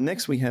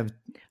 Next, we have.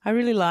 I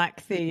really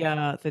like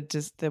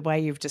the way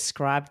you've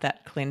described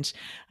that, Clint.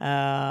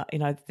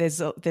 There's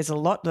a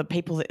lot that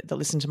people that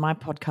listen to my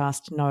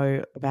podcast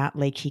know about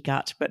leaky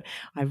gut, but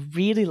I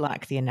really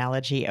like the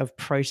analogy of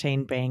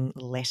protein being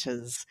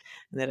letters,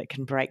 that it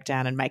can break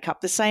down and make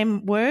up the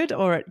same word,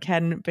 or it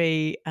can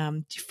be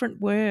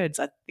different words.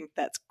 I think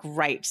that's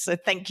great. So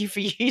thank you for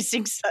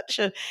using such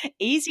an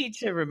easy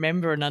to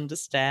remember and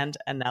understand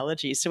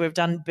analogy. So we've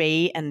done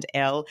B and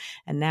L,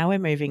 and now we're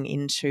moving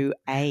into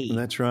A.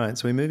 That's right.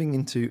 So we're moving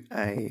into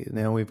A.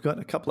 Now we've got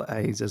a couple of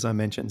A's, as I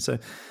mentioned. So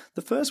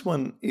the first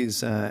one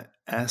is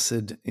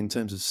acid in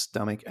terms of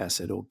stomach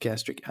acid or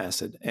gastric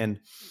acid. And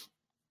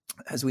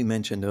as we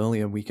mentioned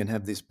earlier, we can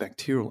have this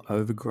bacterial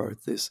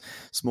overgrowth, this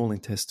small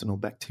intestinal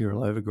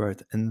bacterial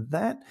overgrowth, and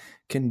that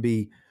can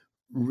be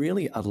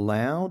really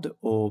allowed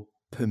or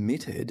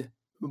permitted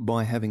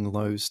by having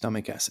low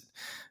stomach acid.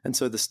 And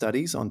so the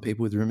studies on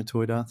people with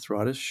rheumatoid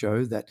arthritis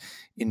show that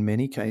in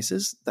many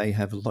cases they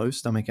have low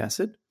stomach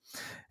acid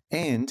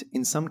and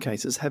in some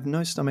cases have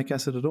no stomach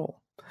acid at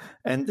all.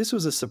 And this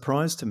was a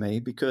surprise to me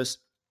because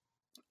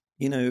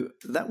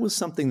that was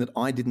something that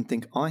I didn't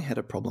think I had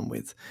a problem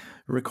with.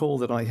 Recall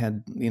that I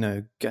had,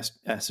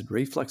 acid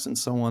reflux and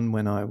so on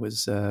when I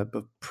was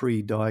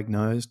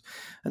pre-diagnosed.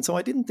 And so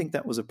I didn't think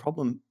that was a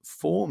problem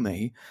for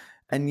me.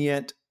 And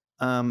yet,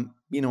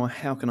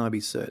 how can I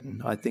be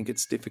certain? I think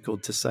it's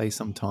difficult to say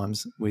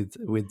sometimes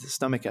with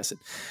stomach acid.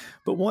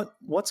 But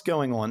what's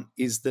going on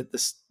is that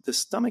the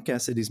stomach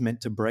acid is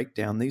meant to break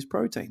down these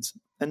proteins.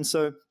 And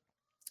so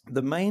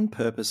the main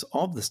purpose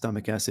of the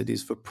stomach acid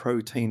is for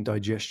protein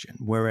digestion,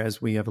 whereas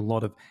we have a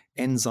lot of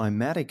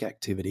enzymatic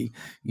activity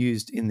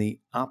used in the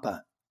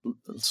upper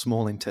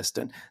small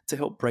intestine to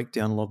help break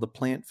down a lot of the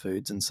plant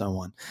foods and so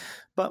on.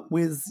 But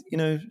with,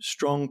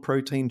 strong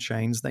protein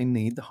chains, they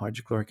need the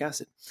hydrochloric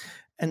acid.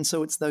 And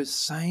so it's those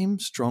same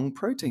strong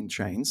protein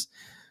chains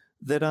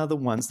that are the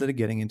ones that are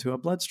getting into our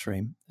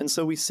bloodstream. And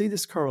so we see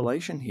this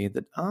correlation here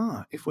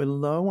that, if we're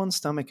low on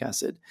stomach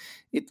acid,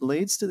 it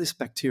leads to this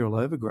bacterial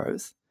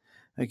overgrowth.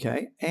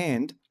 Okay,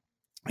 and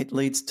it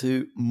leads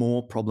to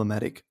more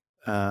problematic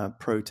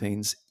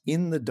proteins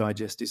in the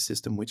digestive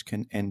system, which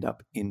can end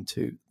up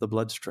into the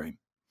bloodstream.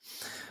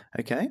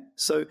 Okay,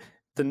 so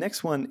the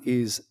next one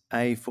is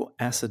A for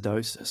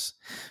acidosis.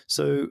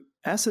 So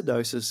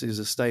acidosis is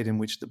a state in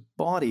which the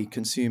body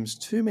consumes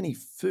too many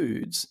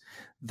foods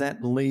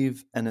that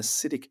leave an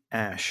acidic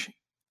ash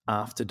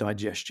after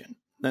digestion.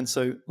 And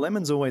so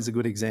lemon's always a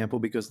good example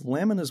because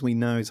lemon, as we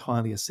know, is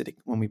highly acidic.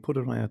 When we put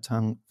it on our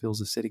tongue, it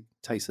feels acidic,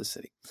 tastes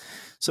acidic.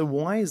 So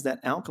why is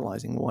that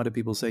alkalizing? Why do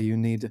people say you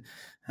need to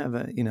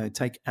have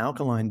take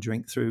alkaline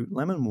drink through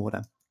lemon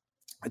water?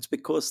 It's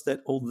because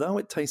that although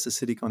it tastes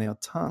acidic on our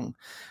tongue,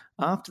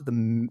 after the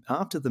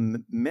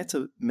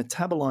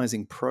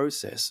metabolizing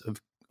process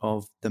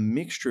of the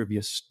mixture of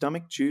your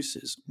stomach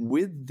juices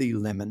with the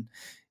lemon,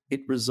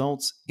 it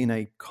results in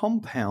a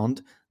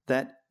compound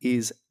that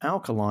is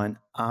alkaline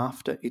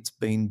after it's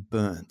been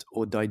burnt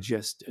or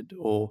digested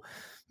or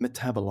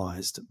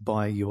metabolized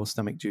by your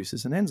stomach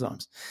juices and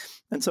enzymes.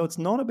 And so it's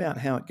not about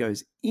how it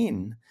goes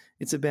in,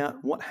 it's about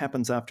what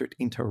happens after it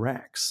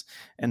interacts.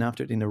 And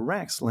after it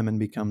interacts, lemon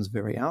becomes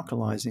very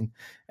alkalizing,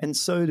 and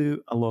so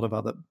do a lot of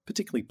other,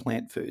 particularly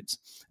plant foods.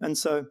 And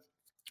so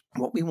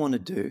what we want to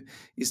do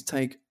is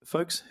take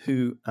folks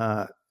who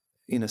are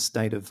in a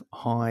state of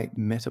high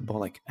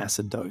metabolic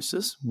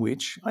acidosis,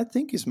 which I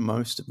think is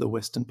most of the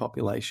Western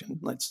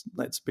population. Let's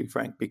be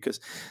frank, because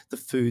the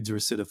foods are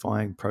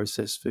acidifying,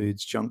 processed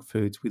foods, junk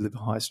foods. We live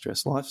a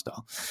high-stress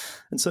lifestyle.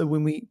 And so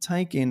when we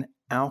take in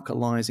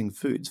alkalizing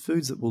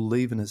foods that will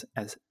leave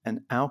as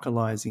an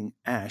alkalizing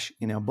ash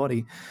in our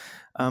body,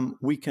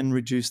 we can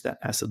reduce that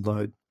acid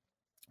load.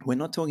 We're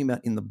not talking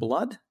about in the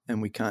blood,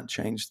 and we can't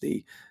change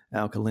the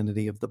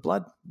alkalinity of the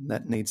blood.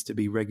 That needs to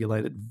be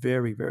regulated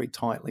very, very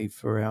tightly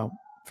for our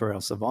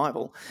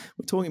survival.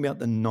 We're talking about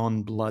the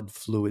non-blood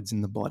fluids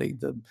in the body,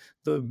 the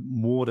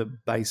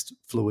water-based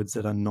fluids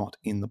that are not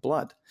in the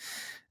blood.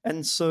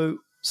 And so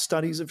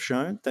studies have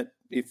shown that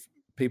if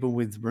people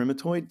with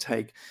rheumatoid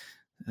take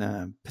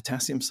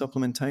potassium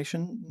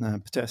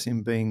supplementation,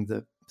 potassium being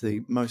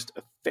the most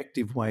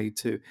effective way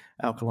to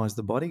alkalize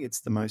the body, it's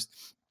the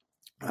most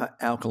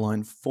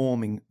alkaline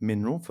forming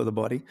mineral for the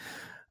body,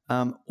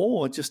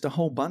 or just a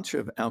whole bunch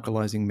of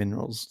alkalizing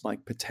minerals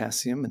like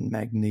potassium and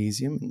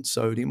magnesium and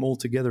sodium all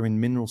together in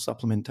mineral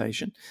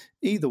supplementation.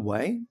 Either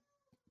way,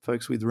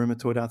 folks with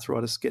rheumatoid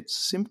arthritis get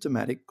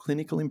symptomatic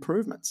clinical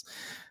improvements.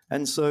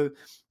 And so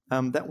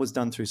that was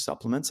done through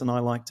supplements, and I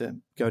like to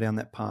go down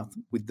that path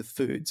with the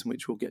foods,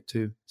 which we'll get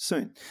to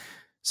soon.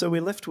 So we're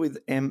left with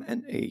M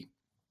and E.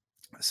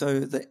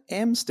 So the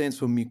M stands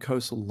for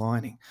mucosal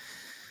lining.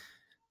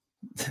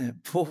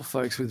 Poor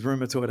folks with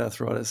rheumatoid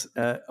arthritis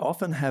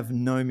often have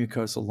no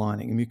mucosal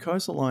lining. And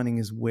mucosal lining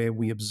is where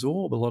we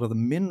absorb a lot of the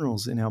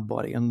minerals in our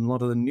body and a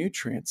lot of the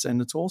nutrients,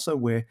 and it's also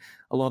where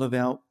a lot of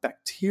our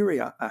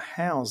bacteria are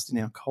housed in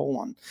our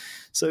colon.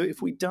 So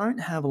if we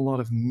don't have a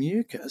lot of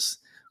mucus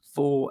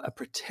for a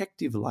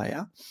protective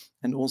layer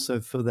and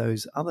also for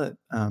those other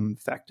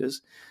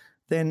factors,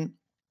 then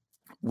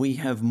we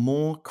have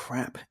more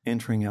crap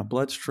entering our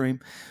bloodstream.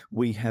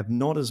 We have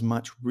not as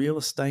much real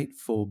estate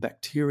for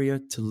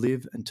bacteria to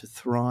live and to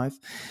thrive.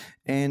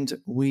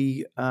 And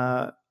we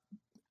are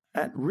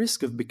at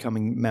risk of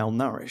becoming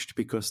malnourished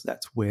because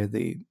that's where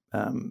the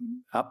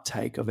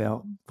uptake of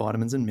our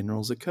vitamins and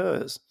minerals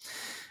occurs.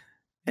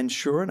 And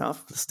sure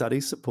enough, the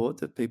studies support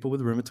that people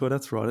with rheumatoid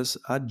arthritis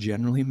are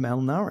generally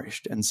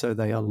malnourished. And so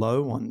they are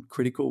low on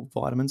critical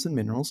vitamins and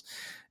minerals.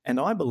 And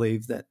I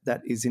believe that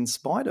that is in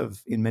spite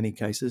of, in many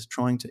cases,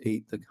 trying to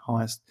eat the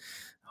highest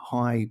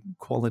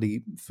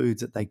high-quality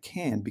foods that they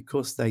can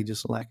because they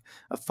just lack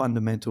a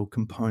fundamental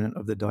component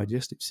of the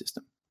digestive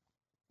system.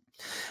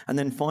 And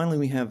then finally,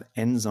 we have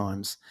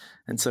enzymes.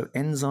 And so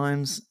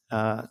enzymes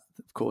are,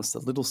 of course, the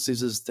little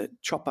scissors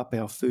that chop up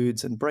our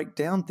foods and break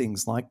down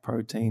things like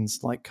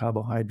proteins, like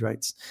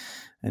carbohydrates,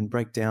 and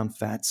break down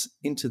fats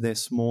into their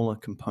smaller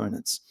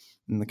components.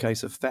 In the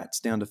case of fats,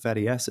 down to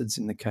fatty acids.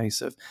 In the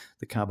case of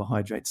the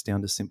carbohydrates,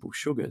 down to simple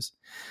sugars.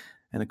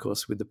 And of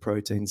course, with the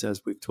proteins,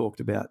 as we've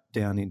talked about,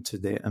 down into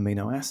their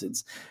amino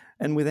acids.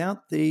 And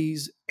without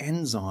these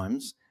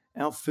enzymes,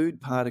 our food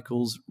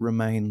particles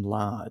remain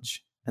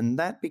large, and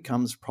that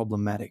becomes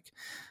problematic.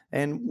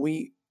 And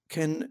we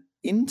can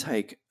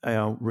intake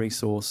our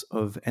resource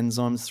of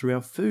enzymes through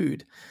our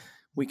food.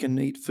 We can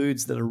eat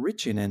foods that are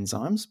rich in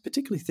enzymes,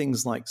 particularly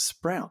things like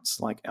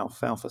sprouts, like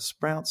alfalfa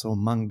sprouts or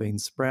mung bean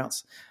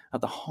sprouts, are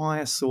the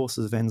highest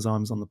sources of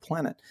enzymes on the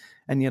planet.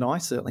 And yet I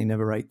certainly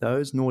never ate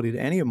those, nor did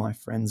any of my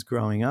friends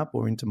growing up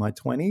or into my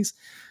 20s.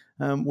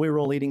 We're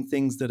all eating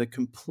things that are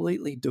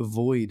completely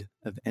devoid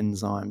of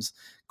enzymes.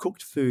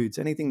 Cooked foods,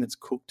 anything that's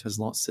cooked has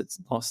lost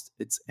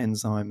its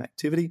enzyme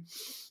activity.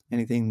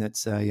 Anything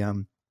that's a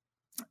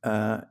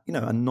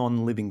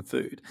non-living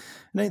food,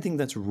 and anything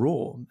that's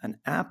raw, an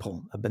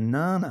apple, a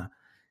banana,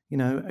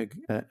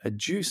 a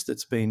juice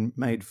that's been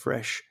made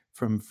fresh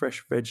from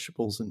fresh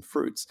vegetables and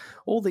fruits.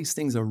 All these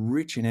things are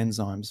rich in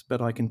enzymes,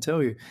 but I can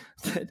tell you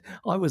that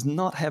I was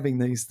not having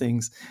these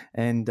things,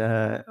 and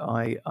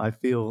I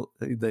feel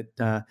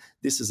that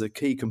this is a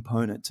key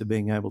component to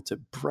being able to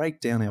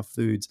break down our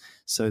foods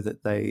so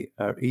that they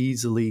are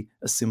easily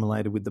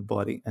assimilated with the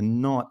body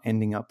and not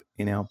ending up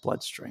in our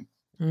bloodstream.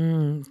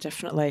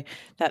 Definitely.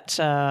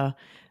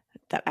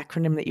 That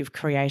acronym that you've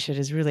created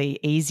is really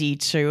easy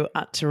to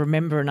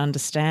remember and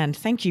understand.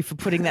 Thank you for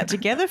putting that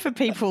together for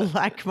people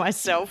like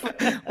myself.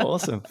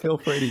 Awesome. Feel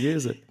free to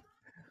use it.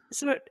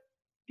 So,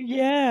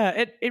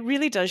 it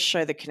really does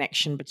show the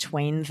connection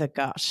between the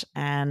gut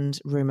and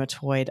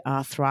rheumatoid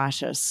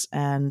arthritis.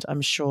 And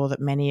I'm sure that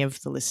many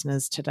of the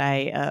listeners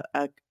today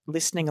are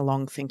listening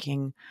along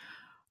thinking,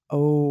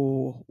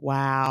 oh,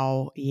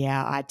 wow.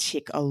 Yeah, I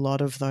tick a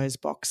lot of those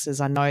boxes.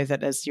 I know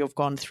that as you've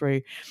gone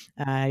through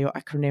your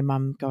acronym,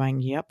 I'm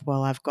going, yep,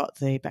 well, I've got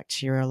the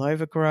bacterial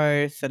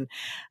overgrowth and,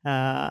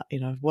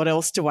 what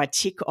else do I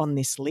tick on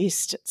this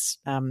list?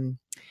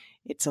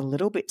 It's a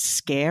little bit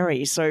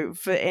scary. So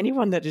for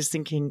anyone that is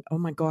thinking, oh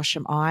my gosh,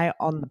 am I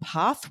on the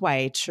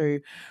pathway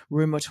to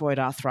rheumatoid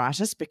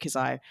arthritis because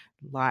I,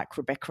 like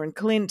Rebecca and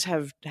Clint,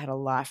 have had a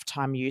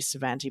lifetime use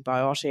of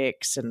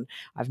antibiotics and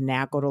I've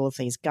now got all of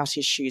these gut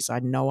issues.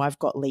 I know I've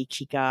got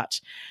leaky gut.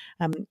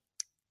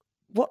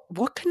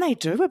 What can they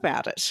do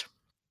about it?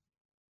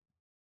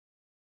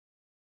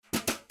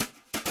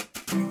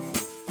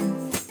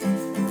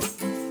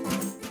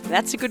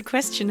 That's a good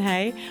question,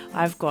 hey?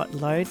 I've got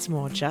loads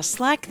more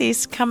just like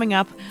this coming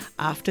up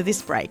after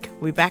this break.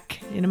 We'll be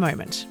back in a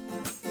moment.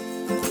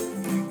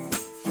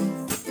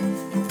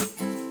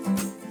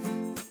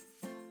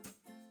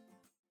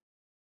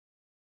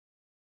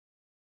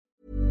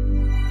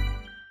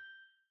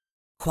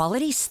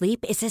 Quality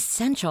sleep is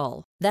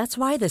essential. That's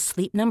why the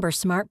Sleep Number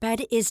Smart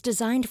Bed is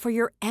designed for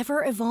your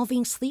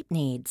ever-evolving sleep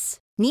needs.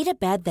 Need a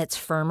bed that's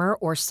firmer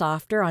or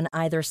softer on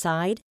either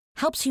side?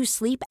 Helps you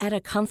sleep at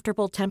a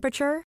comfortable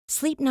temperature?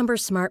 Sleep Number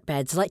Smart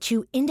Beds let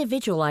you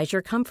individualize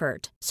your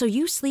comfort so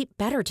you sleep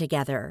better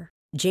together.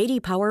 J.D.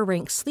 Power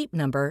ranks Sleep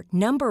Number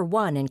number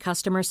 1 in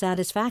customer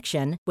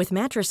satisfaction with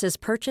mattresses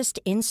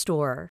purchased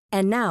in-store.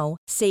 And now,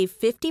 save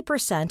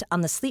 50% on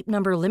the Sleep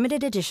Number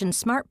Limited Edition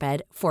Smart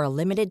Bed for a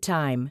limited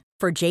time.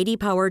 For J.D.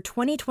 Power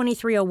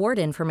 2023 award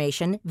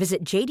information,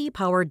 visit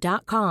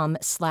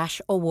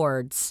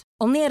jdpower.com/awards.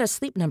 Only at a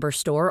Sleep Number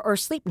store or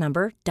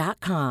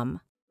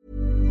sleepnumber.com.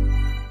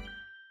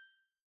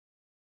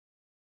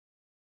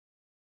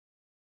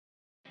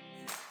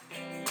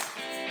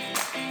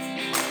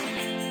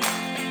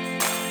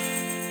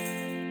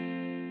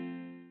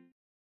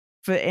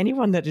 For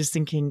anyone that is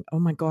thinking, oh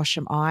my gosh,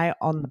 am I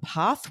on the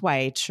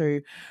pathway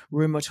to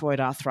rheumatoid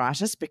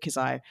arthritis because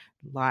I,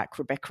 like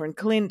Rebecca and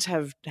Clint,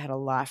 have had a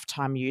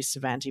lifetime use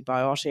of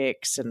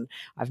antibiotics and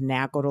I've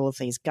now got all of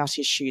these gut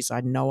issues.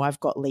 I know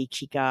I've got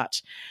leaky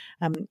gut.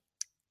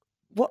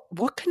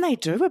 What can they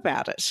do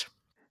about it?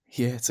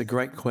 Yeah, it's a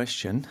great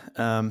question.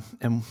 And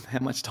how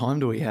much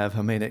time do we have?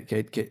 I mean,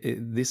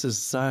 this is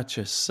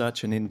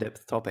such an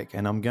in-depth topic,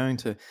 and I'm going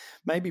to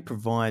maybe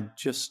provide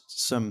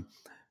just some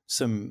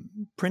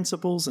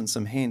principles and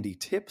some handy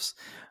tips,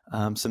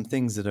 some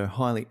things that are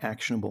highly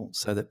actionable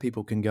so that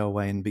people can go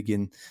away and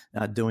begin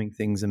doing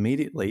things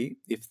immediately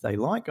if they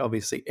like.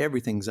 Obviously,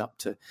 everything's up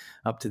to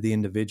the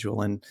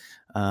individual. And,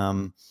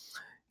 I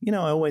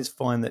always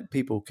find that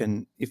people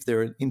can, if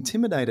they're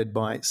intimidated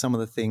by some of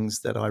the things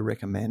that I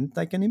recommend,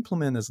 they can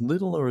implement as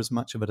little or as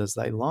much of it as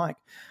they like.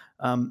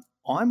 I'm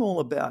all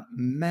about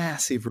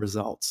massive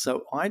results.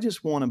 So I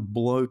just want to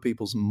blow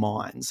people's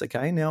minds.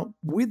 Okay. Now,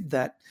 with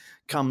that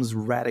comes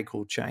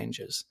radical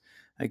changes.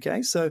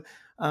 Okay. So,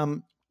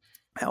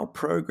 our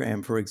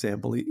program, for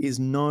example, is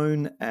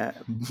known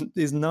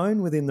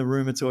within the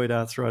rheumatoid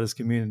arthritis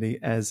community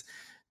as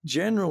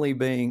generally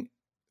being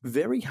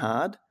very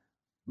hard,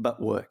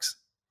 but works.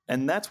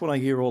 And that's what I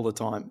hear all the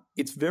time.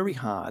 It's very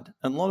hard.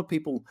 And a lot of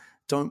people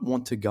don't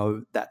want to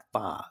go that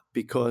far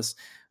because,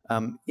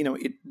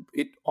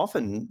 it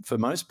often, for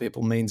most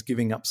people, means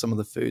giving up some of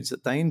the foods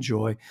that they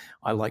enjoy.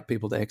 I like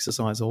people to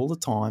exercise all the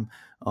time.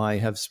 I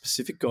have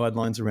specific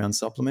guidelines around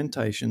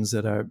supplementations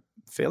that are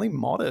fairly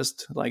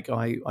modest. Like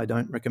I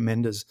don't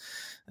recommend as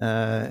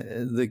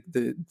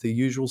the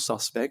usual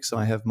suspects.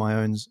 I have my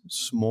own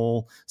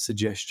small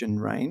suggestion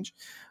range.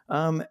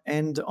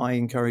 And I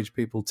encourage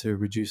people to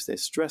reduce their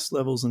stress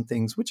levels and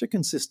things, which are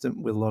consistent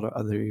with a lot of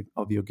other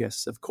of your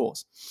guests, of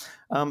course.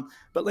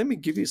 But let me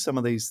give you some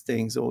of these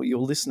things, or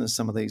your listeners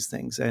some of these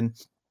things, and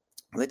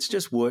let's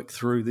just work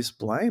through this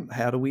blame.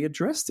 How do we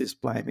address this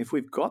blame? If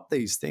we've got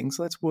these things,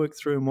 let's work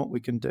through and what we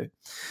can do.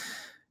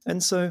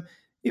 And so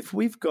if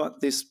we've got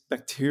this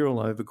bacterial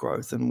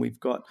overgrowth and we've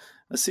got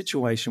a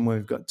situation where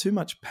we've got too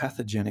much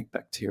pathogenic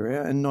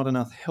bacteria and not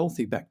enough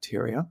healthy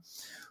bacteria,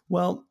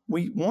 well,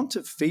 we want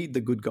to feed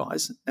the good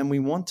guys and we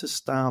want to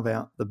starve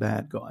out the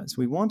bad guys.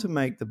 We want to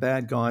make the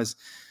bad guys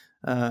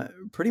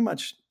pretty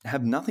much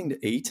have nothing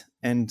to eat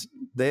and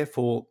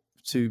therefore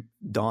to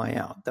die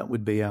out. That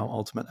would be our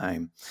ultimate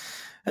aim.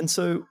 And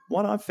so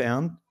what I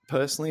found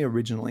personally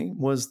originally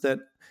was that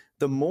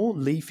the more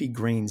leafy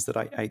greens that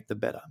I ate, the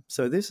better.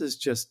 So this is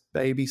just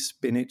baby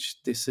spinach.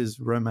 This is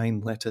romaine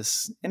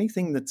lettuce.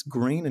 Anything that's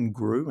green and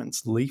grew and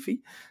it's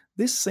leafy,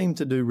 this seemed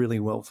to do really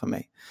well for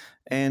me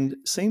and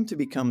seemed to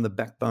become the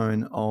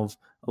backbone of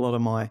a lot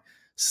of my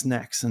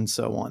snacks and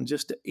so on,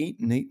 just to eat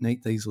and eat and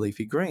eat these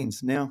leafy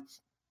greens. Now,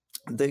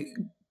 the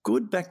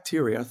good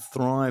bacteria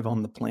thrive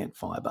on the plant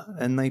fiber,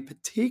 and they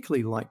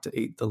particularly like to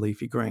eat the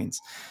leafy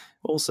greens.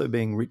 Also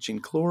being rich in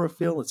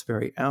chlorophyll, it's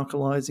very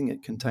alkalizing.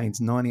 It contains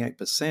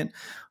 98%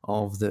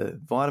 of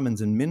the vitamins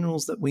and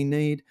minerals that we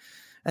need.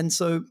 And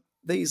so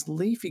these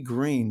leafy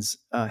greens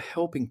are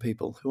helping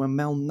people who are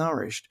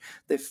malnourished.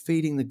 They're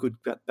feeding the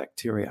good gut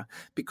bacteria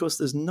because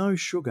there's no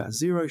sugar,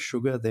 zero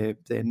sugar.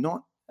 They're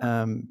not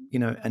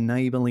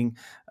enabling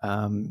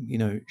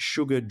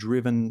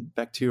sugar-driven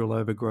bacterial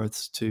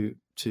overgrowths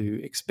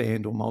to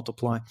expand or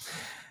multiply,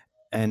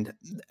 and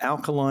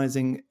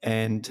alkalizing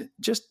and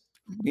just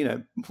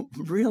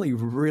really,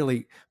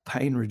 really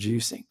pain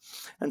reducing.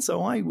 And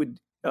so I would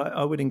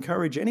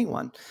encourage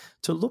anyone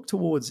to look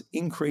towards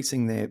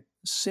increasing their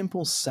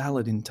simple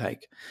salad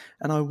intake.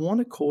 And I want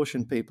to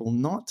caution people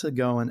not to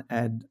go and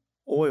add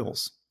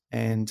oils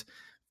and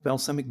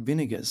balsamic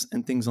vinegars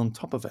and things on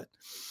top of it.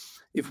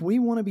 If we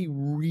want to be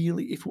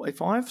really,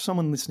 if I have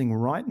someone listening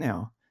right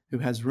now who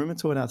has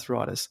rheumatoid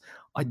arthritis,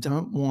 I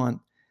don't want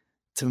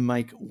to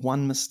make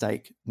one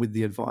mistake with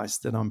the advice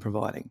that I'm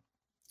providing.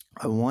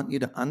 I want you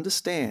to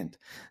understand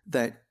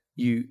that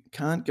you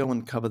can't go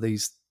and cover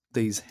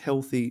these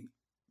healthy,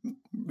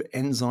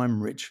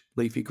 enzyme-rich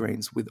leafy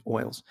greens with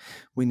oils.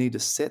 We need to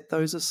set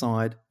those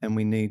aside, and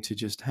we need to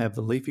just have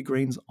the leafy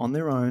greens on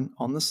their own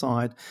on the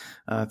side.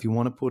 If you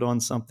want to put on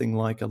something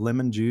like a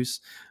lemon juice,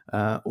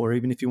 or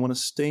even if you want to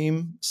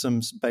steam some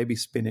baby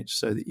spinach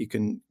so that you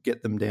can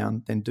get them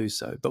down, then do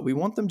so. But we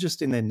want them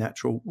just in their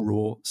natural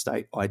raw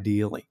state,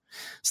 ideally.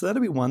 So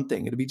that'll be one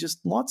thing. It'll be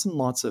just lots and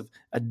lots of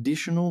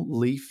additional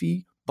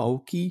leafy,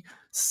 bulky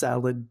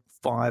salad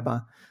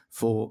fiber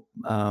for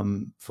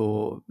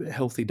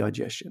healthy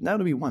digestion. That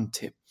would be one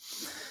tip.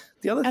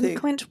 The other thing,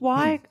 Clint,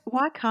 why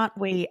can't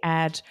we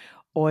add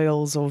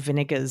oils or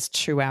vinegars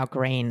to our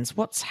greens?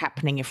 What's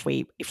happening if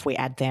we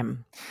add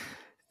them?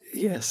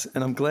 Yes,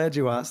 and I'm glad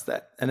you asked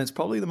that. And it's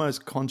probably the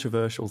most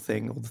controversial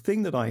thing, or the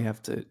thing that I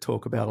have to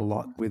talk about a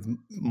lot with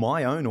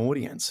my own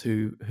audience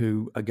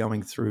who are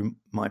going through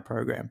my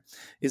program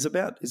is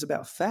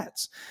about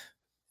fats.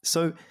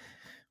 So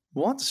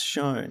what's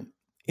shown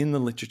in the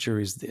literature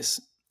is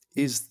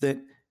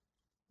that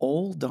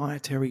all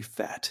dietary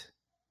fat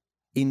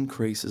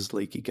increases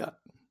leaky gut.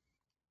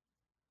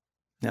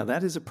 Now,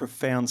 that is a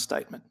profound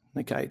statement,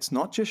 okay? It's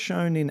not just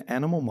shown in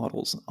animal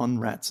models on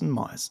rats and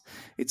mice.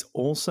 It's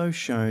also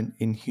shown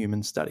in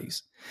human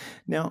studies.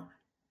 Now,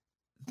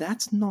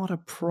 that's not a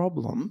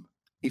problem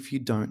if you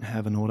don't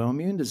have an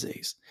autoimmune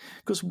disease,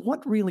 because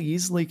what really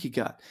is leaky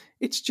gut?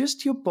 It's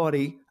just your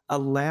body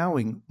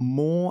allowing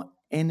more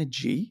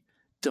energy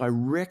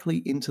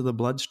directly into the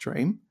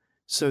bloodstream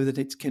so that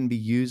it can be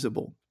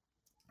usable.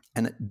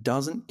 And it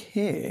doesn't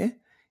care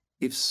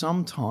if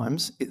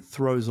sometimes it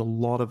throws a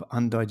lot of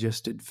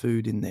undigested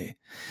food in there.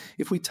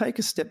 If we take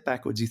a step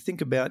backwards, you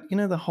think about,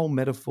 the whole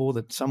metaphor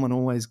that someone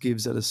always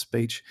gives at a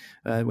speech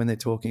when they're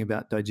talking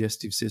about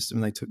digestive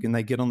system, and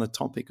they get on the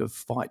topic of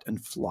fight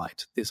and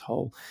flight, this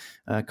whole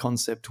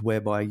concept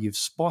whereby you've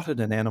spotted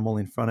an animal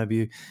in front of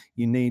you,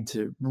 you need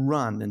to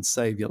run and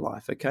save your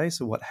life, okay?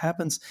 So what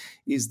happens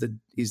is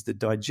the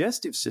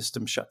digestive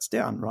system shuts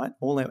down, right?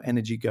 All our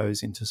energy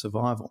goes into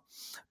survival.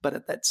 But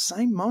at that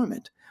same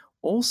moment,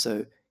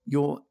 also,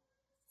 your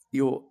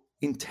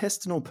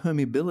intestinal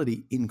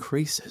permeability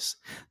increases.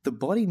 The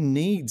body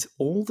needs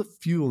all the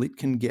fuel it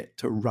can get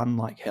to run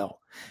like hell.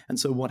 And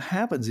so what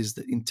happens is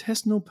that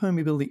intestinal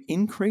permeability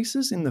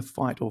increases in the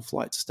fight or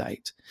flight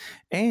state,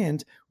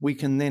 and we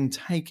can then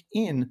take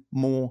in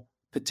more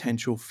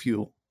potential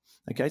fuel.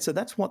 Okay, so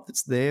that's what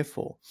it's there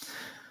for.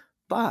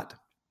 But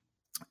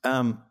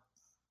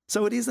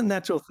so it is a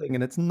natural thing,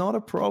 and it's not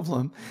a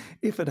problem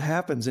if it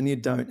happens and you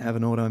don't have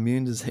an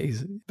autoimmune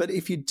disease. But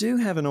if you do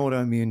have an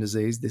autoimmune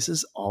disease, this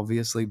is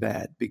obviously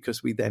bad,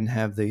 because we then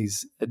have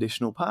these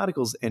additional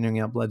particles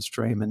entering our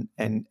bloodstream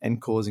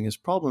and causing us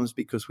problems,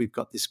 because we've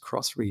got this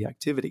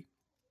cross-reactivity.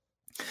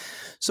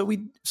 So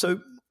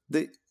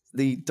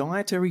the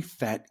dietary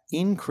fat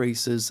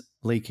increases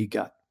leaky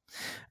gut.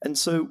 And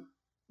so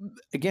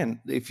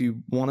again, if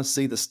you want to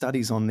see the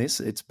studies on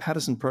this, it's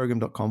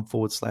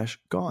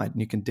paddisonprogram.com/guide,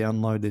 and you can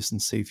download this and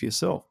see for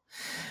yourself.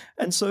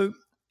 And so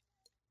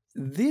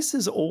this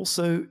is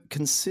also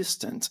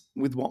consistent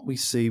with what we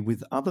see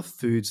with other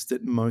foods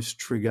that most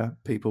trigger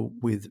people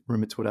with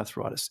rheumatoid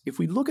arthritis. If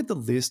we look at the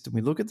list and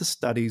we look at the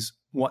studies,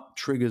 what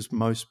triggers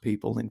most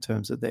people in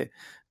terms of their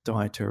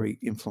dietary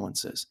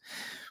influences?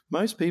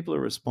 Most people are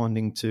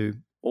responding to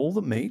all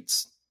the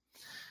meats,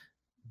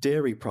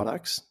 dairy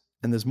products,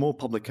 and there's more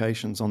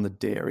publications on the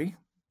dairy,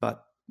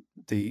 but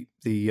the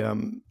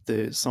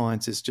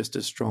science is just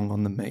as strong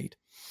on the meat.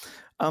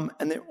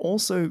 And they're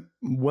also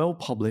well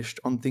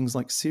published on things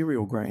like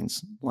cereal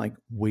grains, like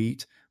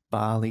wheat,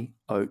 barley,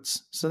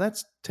 oats. So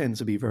that tends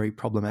to be very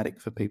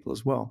problematic for people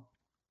as well.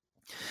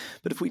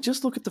 But if we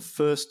just look at the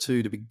first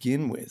two to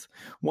begin with,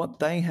 what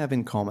they have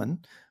in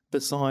common,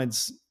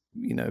 besides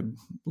a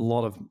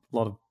lot of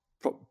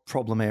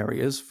problem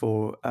areas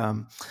for,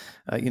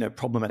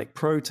 problematic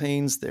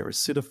proteins. They're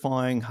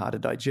acidifying, hard to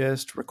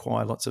digest,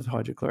 require lots of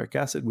hydrochloric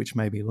acid, which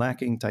may be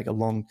lacking, take a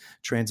long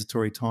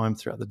transitory time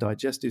throughout the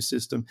digestive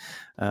system,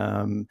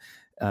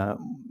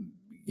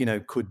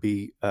 could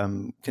be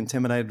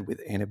contaminated with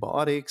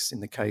antibiotics.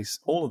 In the case,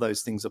 all of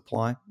those things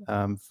apply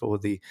for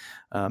the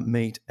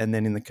meat. And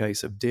then in the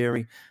case of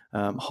dairy,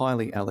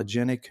 highly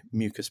allergenic,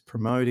 mucus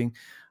promoting,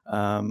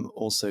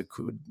 also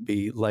could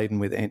be laden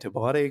with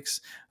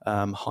antibiotics,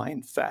 high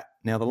in fat.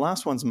 Now, the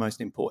last one's most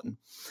important,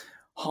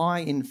 high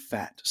in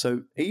fat.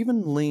 So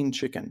even lean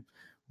chicken,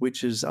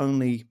 which is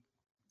only,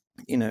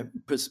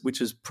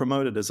 which is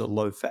promoted as a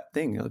low-fat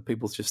thing.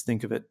 People just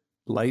think of it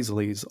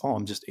lazily as,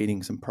 I'm just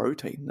eating some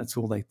protein. That's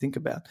all they think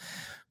about.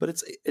 But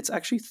it's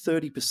actually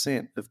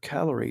 30% of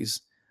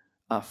calories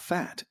are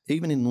fat,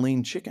 even in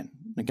lean chicken,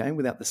 again,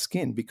 without the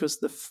skin, because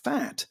the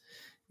fat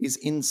is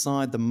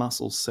inside the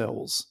muscle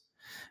cells.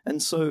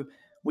 And so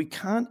we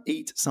can't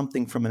eat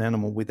something from an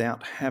animal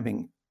without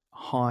having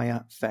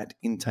higher fat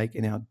intake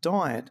in our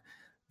diet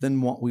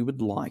than what we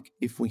would like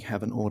if we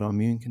have an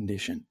autoimmune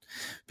condition,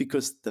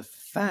 because the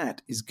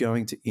fat is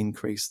going to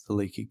increase the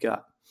leaky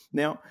gut.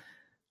 Now,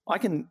 I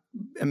can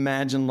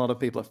imagine a lot of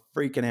people are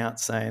freaking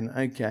out saying,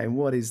 okay,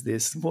 what is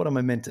this? What am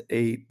I meant to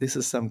eat? This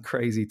is some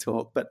crazy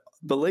talk. But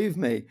believe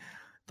me,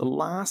 the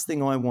last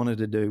thing I wanted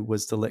to do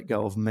was to let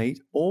go of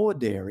meat or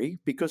dairy,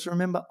 because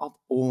remember, I've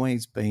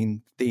always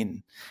been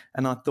thin.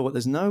 And I thought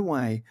there's no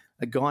way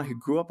a guy who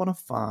grew up on a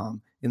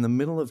farm in the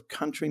middle of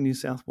country New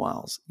South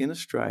Wales in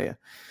Australia,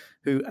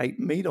 who ate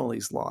meat all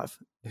his life,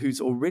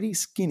 who's already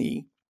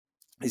skinny,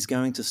 is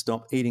going to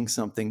stop eating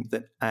something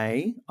that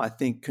A, I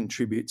think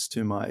contributes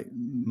to my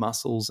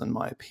muscles and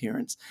my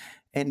appearance,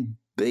 and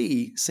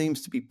B,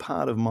 seems to be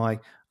part of my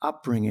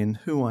upbringing,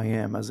 who I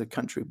am as a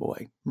country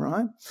boy,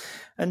 right?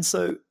 And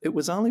so it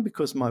was only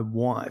because my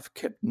wife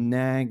kept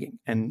nagging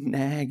and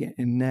nagging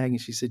and nagging.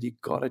 She said, you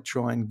got to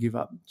try and give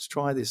up.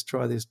 Try this,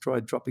 try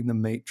dropping the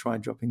meat, try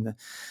dropping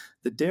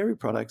the dairy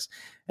products.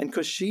 And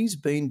because she's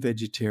been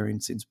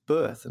vegetarian since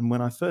birth. And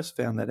when I first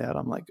found that out,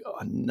 I'm like,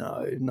 oh,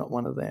 no, not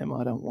one of them.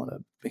 I don't want to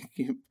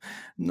be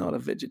not a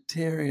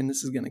vegetarian.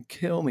 This is going to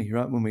kill me,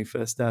 right, when we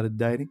first started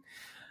dating.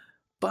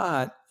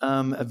 But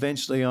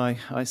eventually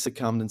I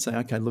succumbed and said,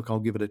 okay, look, I'll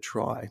give it a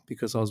try,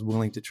 because I was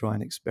willing to try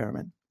and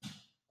experiment.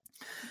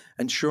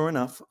 And sure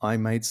enough, I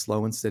made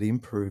slow and steady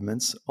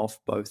improvements off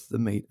both the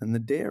meat and the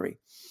dairy.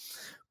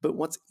 But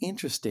what's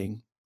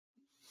interesting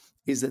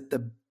is that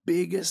the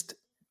biggest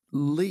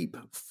leap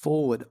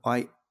forward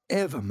I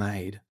ever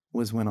made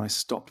was when I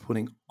stopped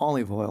putting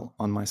olive oil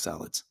on my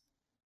salads,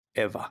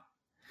 ever.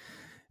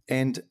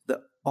 And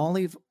the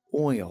olive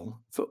oil,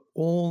 for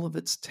all of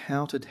its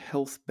touted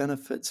health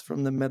benefits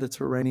from the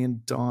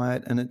Mediterranean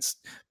diet and its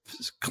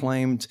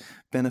claimed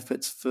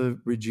benefits for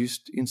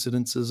reduced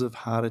incidences of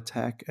heart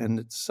attack, and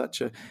it's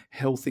such a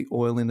healthy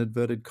oil in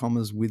inverted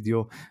commas with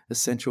your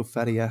essential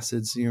fatty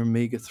acids, your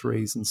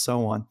omega-3s and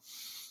so on,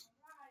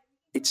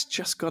 it's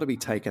just got to be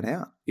taken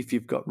out. If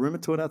you've got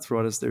rheumatoid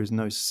arthritis, there is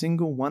no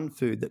single one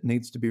food that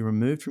needs to be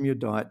removed from your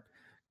diet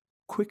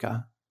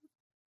quicker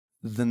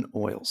than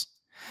oils.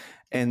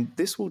 And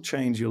this will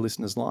change your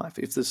listener's life.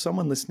 If there's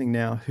someone listening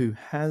now who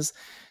has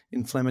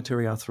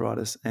inflammatory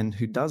arthritis and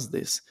who does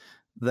this,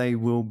 they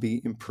will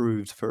be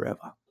improved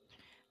forever.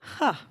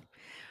 Huh.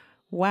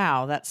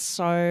 Wow, that's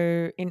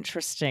so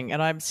interesting.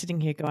 And I'm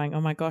sitting here going,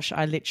 oh my gosh,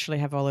 I literally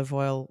have olive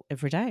oil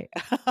every day.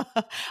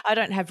 I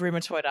don't have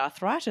rheumatoid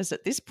arthritis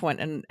at this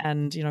point,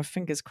 and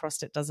fingers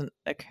crossed it doesn't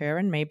occur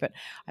in me, but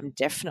I'm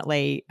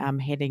definitely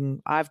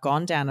I've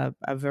gone down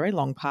a very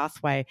long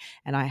pathway,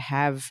 and I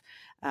have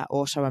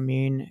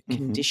autoimmune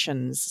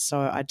conditions. So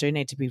I do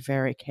need to be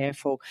very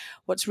careful.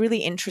 What's really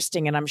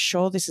interesting, and I'm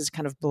sure this is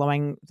kind of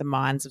blowing the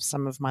minds of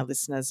some of my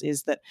listeners,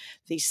 is that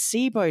the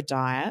SIBO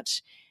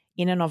diet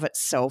in and of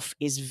itself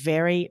is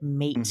very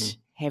meat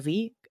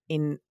heavy,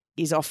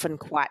 is often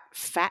quite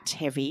fat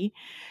heavy,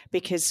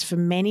 because for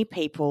many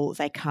people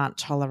they can't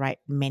tolerate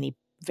many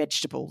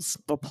vegetables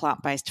or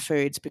plant-based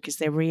foods because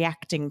they're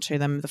reacting to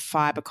them. The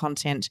fiber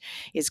content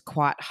is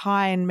quite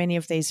high in many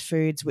of these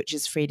foods, which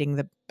is feeding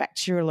the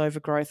bacterial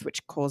overgrowth,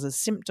 which causes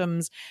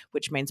symptoms,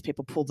 which means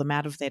people pull them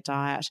out of their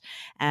diet.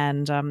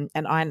 And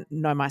I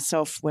know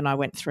myself, when I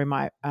went through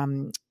my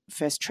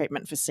first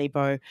treatment for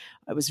SIBO,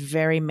 it was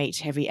very meat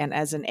heavy, and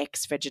as an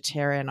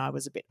ex-vegetarian I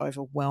was a bit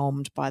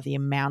overwhelmed by the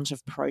amount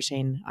of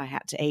protein I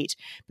had to eat,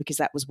 because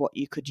that was what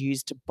you could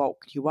use to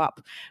bulk you up.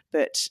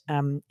 But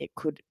it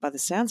could, by the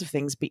sounds of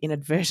things, be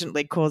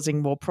inadvertently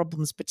causing more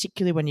problems,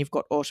 particularly when you've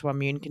got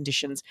autoimmune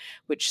conditions,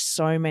 which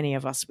so many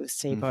of us with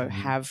SIBO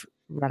have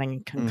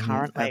running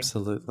concurrently.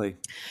 Absolutely.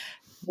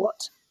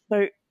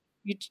 So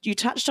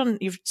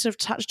you've sort of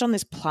touched on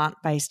this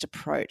plant-based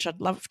approach.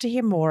 I'd love to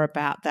hear more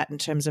about that in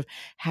terms of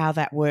how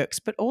that works,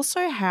 but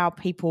also how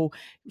people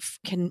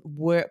can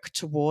work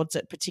towards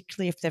it,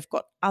 particularly if they've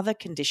got other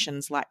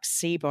conditions like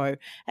SIBO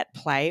at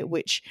play,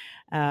 which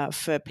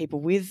for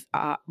people with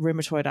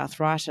rheumatoid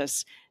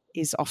arthritis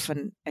is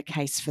often a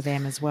case for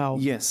them as well.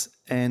 Yes,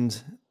 and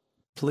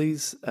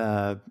please,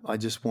 I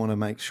just want to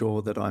make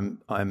sure that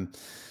I'm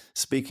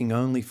speaking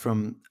only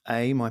from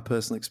A, my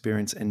personal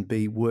experience, and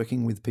B,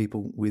 working with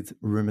people with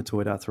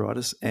rheumatoid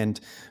arthritis. And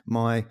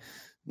my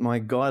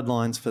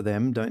guidelines for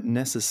them don't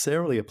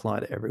necessarily apply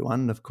to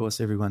everyone. And of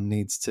course, everyone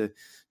needs to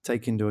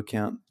take into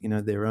account,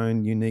 their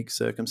own unique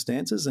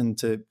circumstances, and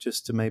to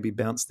maybe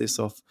bounce this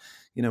off,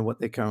 what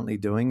they're currently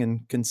doing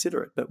and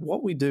consider it. But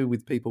what we do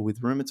with people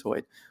with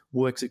rheumatoid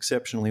works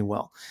exceptionally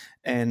well.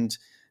 And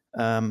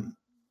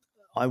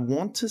I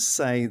want to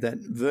say that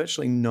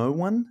virtually no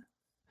one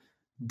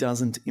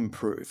doesn't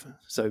improve.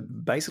 So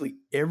basically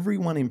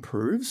everyone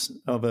improves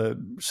of a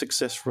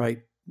success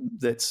rate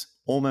that's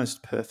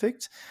almost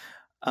perfect,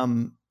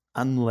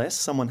 unless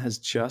someone has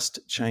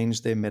just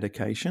changed their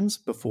medications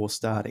before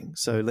starting.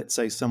 So let's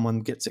say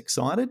someone gets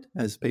excited,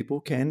 as people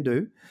can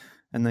do,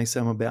 and they say,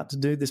 I'm about to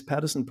do this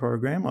Paddison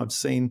program. I've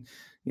seen,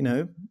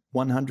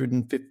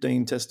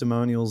 115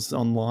 testimonials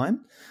online,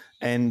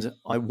 and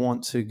I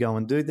want to go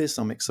and do this.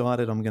 I'm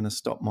excited. I'm going to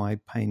stop my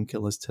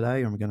painkillers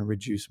today, or I'm going to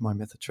reduce my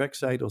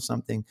methotrexate or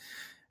something.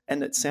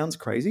 And it sounds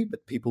crazy,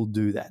 but people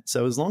do that.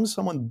 So as long as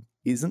someone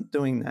isn't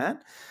doing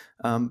that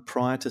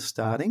prior to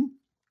starting,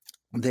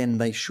 then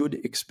they should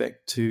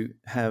expect to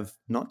have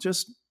not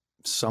just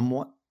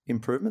somewhat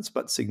improvements,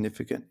 but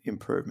significant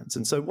improvements.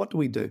 And so what do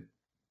we do?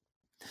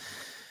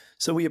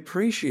 So we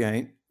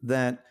appreciate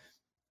that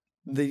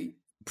the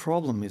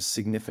problem is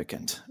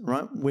significant,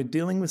 right? We're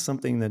dealing with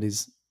something that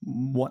is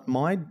what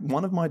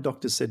one of my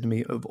doctors said to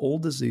me: of all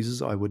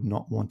diseases I would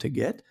not want to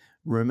get,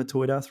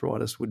 rheumatoid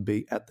arthritis would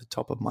be at the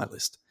top of my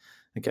list.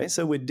 Okay,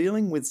 so we're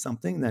dealing with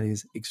something that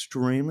is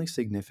extremely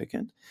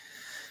significant,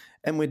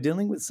 and we're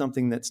dealing with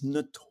something that's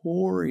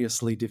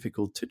notoriously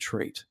difficult to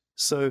treat.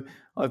 So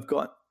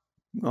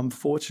I'm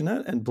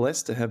fortunate and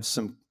blessed to have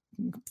some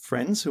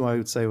friends who I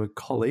would say were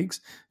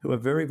colleagues who are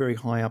very, very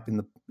high up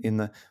in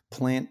the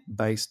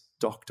plant-based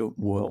doctor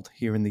world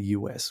here in the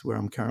US, where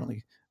I'm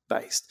currently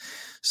based.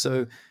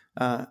 So,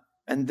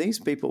 and these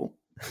people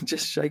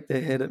just shake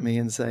their head at me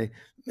and say,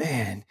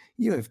 man,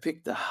 you have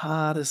picked the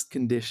hardest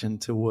condition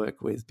to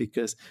work with,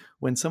 because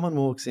when someone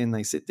walks in,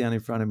 they sit down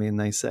in front of me and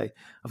they say,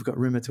 I've got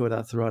rheumatoid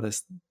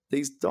arthritis.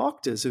 These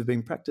doctors who've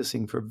been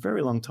practicing for a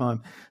very long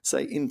time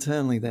say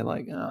internally, they're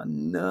like, oh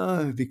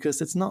no,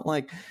 because it's not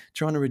like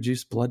trying to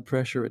reduce blood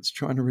pressure. It's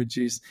trying to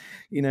reduce,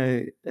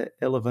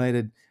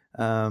 elevated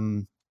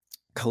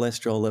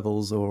cholesterol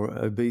levels or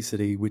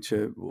obesity, which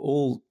are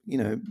all,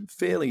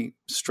 fairly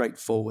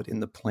straightforward in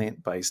the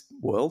plant-based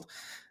world.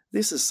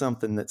 This is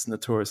something that's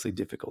notoriously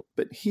difficult.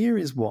 But here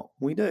is what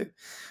we do.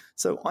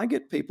 So I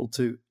get people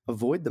to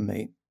avoid the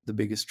meat, the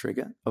biggest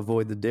trigger,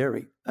 avoid the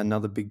dairy,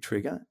 another big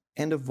trigger,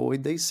 and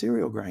avoid these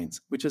cereal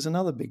grains, which is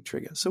another big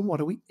trigger. So what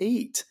do we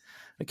eat?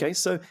 Okay,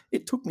 so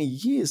it took me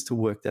years to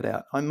work that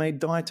out. I made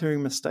dietary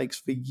mistakes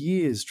for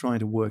years trying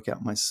to work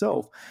out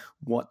myself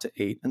what to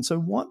eat. And so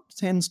what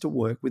tends to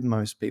work with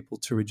most people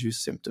to reduce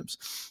symptoms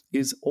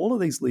is all of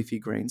these leafy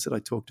greens that I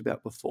talked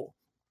about before.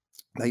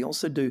 They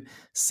also do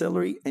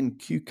celery and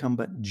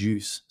cucumber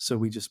juice. So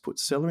we just put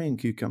celery and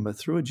cucumber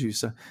through a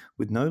juicer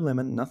with no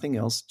lemon, nothing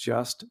else,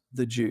 just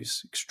the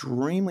juice.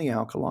 Extremely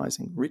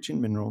alkalizing, rich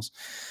in minerals,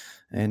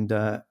 and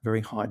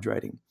very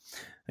hydrating.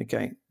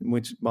 Okay,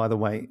 which, by the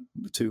way,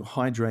 to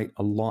hydrate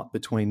a lot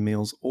between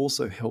meals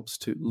also helps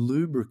to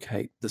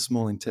lubricate the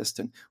small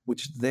intestine,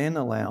 which then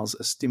allows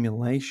a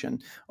stimulation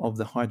of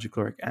the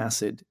hydrochloric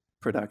acid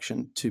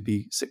production to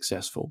be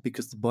successful,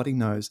 because the body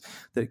knows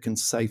that it can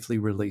safely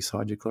release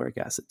hydrochloric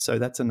acid. So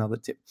that's another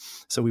tip.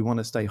 So we want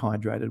to stay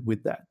hydrated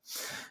with that.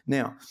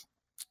 Now,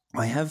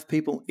 I have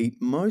people eat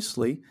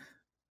mostly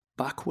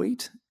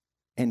buckwheat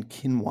and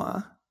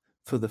quinoa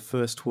for the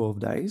first 12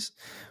 days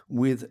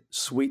with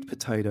sweet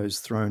potatoes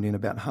thrown in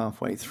about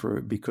halfway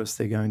through, because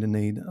they're going to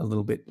need a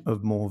little bit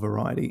of more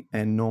variety.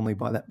 And normally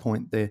by that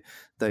point,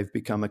 they've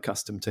become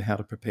accustomed to how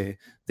to prepare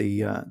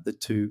the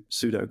two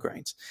pseudo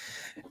grains.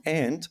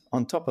 And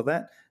on top of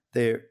that,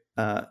 they're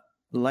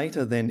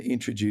later then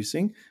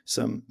introducing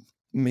some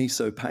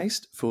miso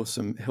paste for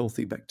some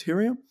healthy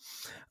bacteria.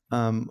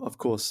 Of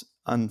course,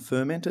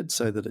 unfermented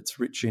so that it's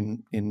rich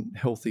in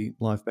healthy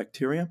live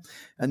bacteria,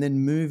 and then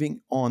moving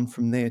on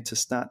from there to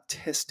start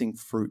testing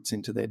fruits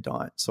into their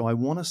diet. So I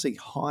want to see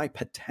high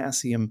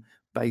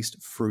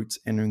potassium-based fruits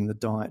entering the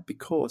diet,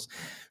 because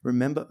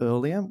remember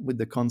earlier with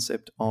the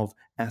concept of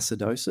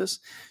acidosis,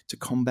 to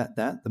combat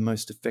that, the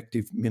most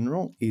effective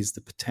mineral is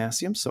the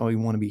potassium. So we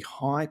want to be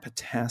high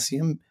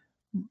potassium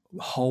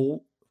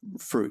whole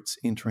fruits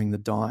entering the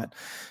diet.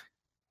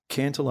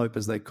 Cantaloupe,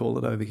 as they call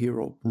it over here,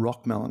 or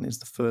rock melon, is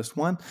the first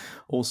one.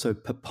 Also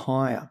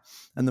papaya.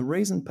 And the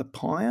reason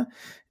papaya,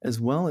 as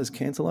well as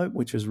cantaloupe,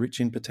 which is rich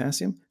in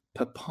potassium,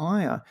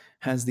 papaya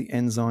has the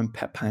enzyme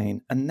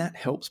papain, and that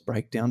helps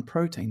break down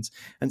proteins.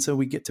 And so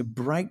we get to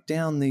break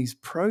down these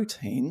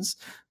proteins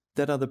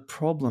that are the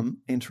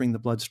problem entering the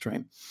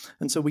bloodstream.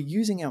 And so we're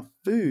using our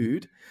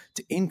food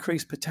to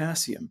increase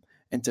potassium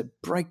and to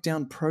break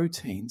down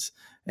proteins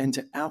and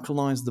to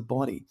alkalize the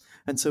body.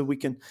 And so we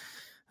can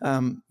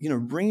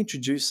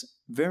reintroduce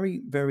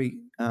very, very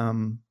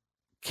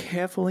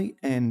carefully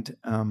and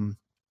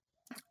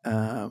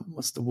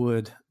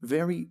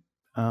very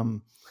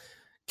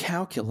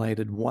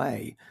calculated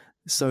way,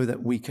 so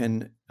that we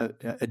can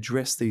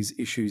address these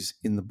issues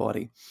in the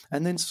body.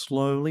 And then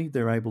slowly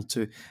they're able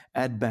to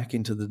add back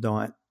into the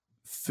diet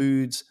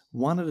foods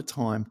one at a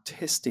time,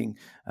 testing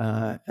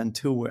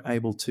until we're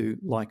able to,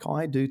 like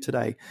I do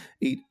today,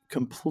 eat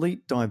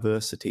complete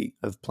diversity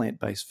of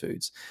plant-based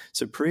foods.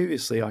 So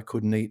previously I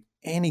couldn't eat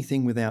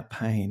anything without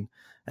pain,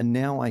 and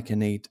now I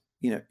can eat,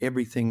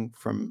 everything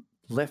from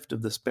left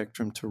of the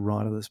spectrum to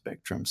right of the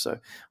spectrum. So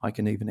I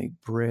can even eat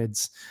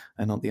breads,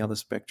 and on the other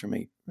spectrum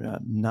eat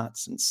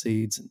nuts and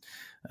seeds and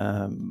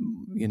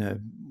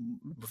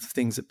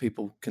things that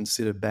people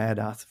consider bad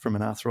from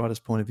an arthritis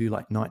point of view,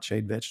 like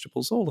nightshade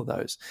vegetables, all of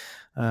those.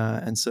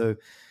 And so,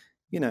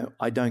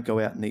 I don't go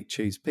out and eat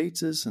cheese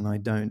pizzas, and I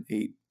don't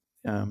eat,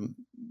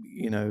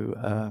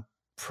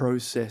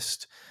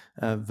 processed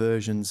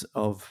versions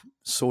of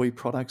soy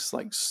products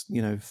like,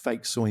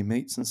 fake soy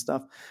meats and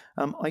stuff.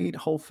 I eat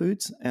whole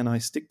foods, and I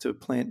stick to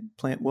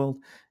plant world,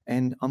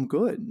 and I'm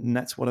good. And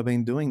that's what I've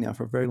been doing now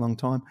for a very long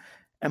time.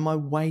 And my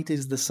weight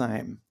is the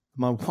same.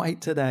 My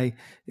weight today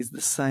is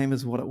the same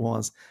as what it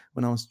was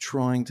when I was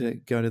trying to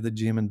go to the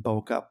gym and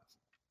bulk up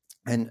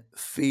and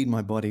feed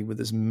my body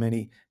with as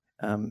many,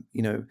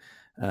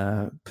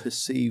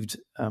 perceived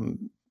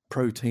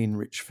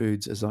protein-rich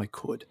foods as I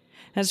could.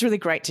 And it's really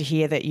great to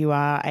hear that you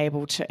are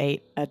able to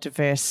eat a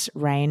diverse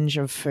range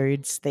of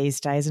foods these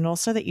days, and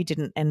also that you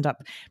didn't end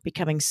up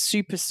becoming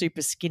super,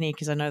 super skinny,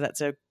 because I know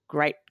that's a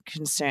great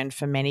concern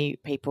for many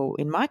people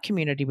in my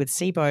community with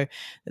SIBO,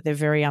 that they're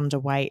very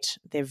underweight,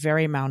 they're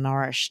very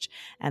malnourished,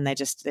 and they're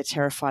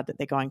terrified that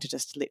they're going to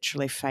just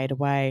literally fade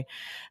away.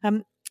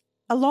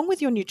 Along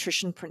with your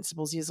nutrition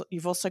principles,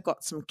 you've also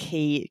got some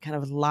key kind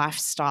of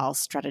lifestyle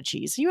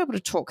strategies. Are you able to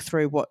talk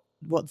through what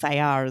they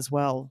are as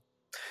well?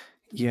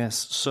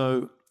 Yes.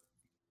 So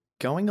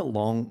going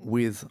along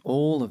with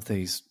all of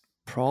these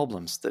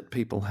problems that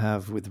people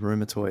have with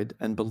rheumatoid,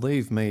 and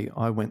believe me,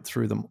 I went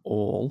through them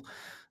all,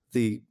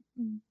 the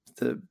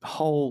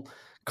whole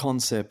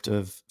concept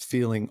of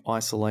feeling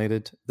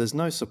isolated. There's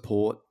no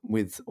support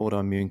with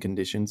autoimmune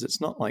conditions. It's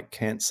not like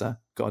cancer,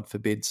 God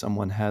forbid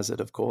someone has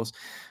it, of course,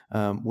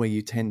 where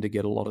you tend to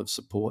get a lot of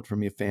support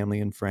from your family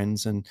and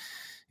friends. And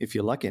if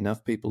you're lucky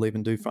enough, people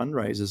even do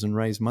fundraisers and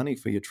raise money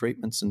for your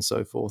treatments and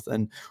so forth.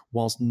 And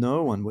whilst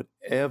no one would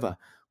ever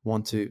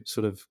want to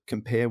sort of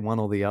compare one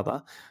or the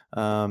other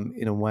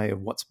in a way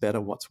of what's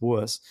better, what's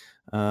worse,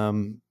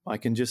 I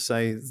can just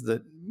say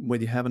that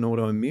when you have an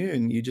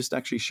autoimmune, you just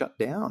actually shut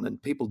down,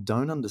 and people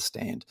don't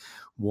understand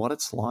what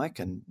it's like.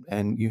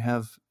 And you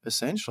have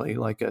essentially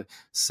like a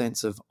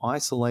sense of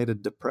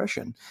isolated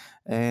depression,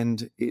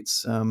 and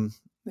it's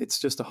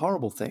just a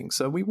horrible thing.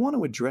 So we want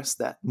to address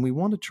that, and we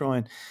want to try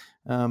and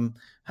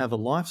have a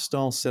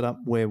lifestyle set up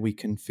where we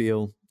can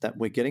feel that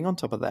we're getting on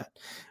top of that.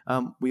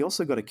 We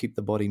also got to keep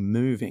the body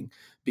moving,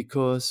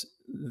 because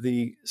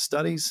the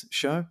studies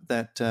show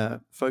that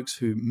folks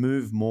who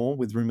move more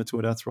with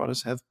rheumatoid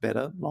arthritis have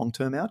better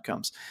long-term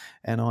outcomes.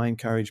 And I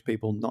encourage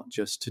people not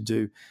just to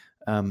do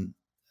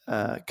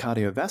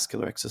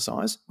cardiovascular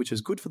exercise, which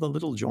is good for the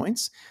little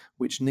joints,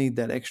 which need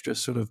that extra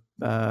sort of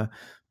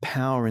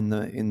power in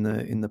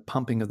the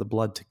pumping of the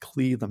blood to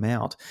clear them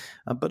out,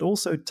 but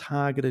also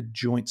targeted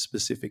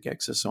joint-specific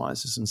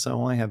exercises. And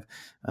so I have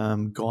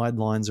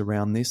guidelines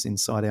around this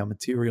inside our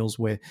materials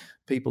where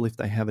people, if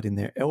they have it in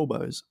their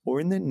elbows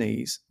or in their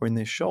knees or in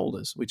their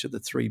shoulders, which are the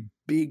three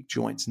big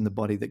joints in the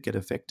body that get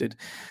affected,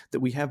 that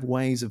we have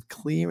ways of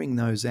clearing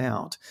those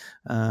out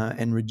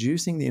and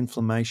reducing the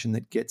inflammation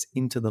that gets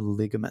into the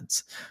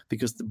ligaments.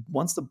 Because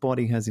once the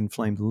body has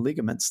inflamed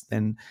ligaments,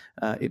 then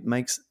it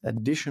makes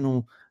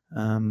additional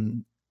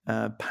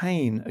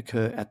pain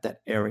occur at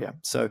that area.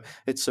 So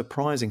it's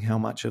surprising how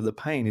much of the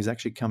pain is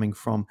actually coming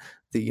from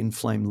the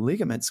inflamed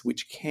ligaments,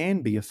 which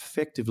can be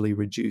effectively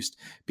reduced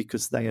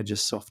because they are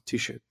just soft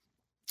tissue.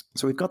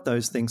 So we've got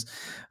those things,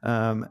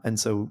 and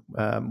so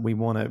we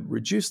want to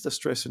reduce the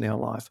stress in our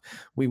life.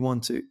 We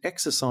want to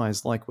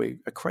exercise like we're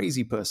a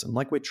crazy person,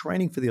 like we're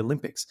training for the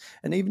Olympics.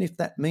 And even if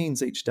that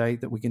means each day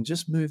that we can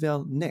just move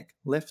our neck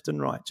left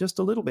and right just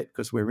a little bit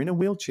because we're in a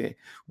wheelchair,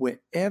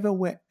 wherever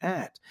we're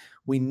at,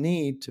 we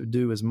need to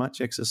do as much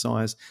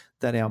exercise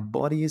that our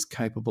body is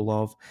capable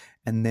of,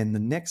 and then the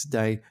next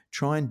day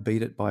try and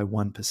beat it by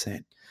 1%.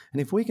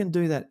 And if we can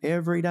do that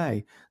every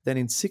day, then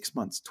in 6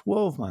 months,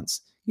 12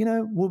 months,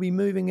 we'll be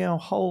moving our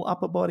whole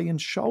upper body and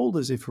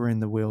shoulders if we're in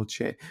the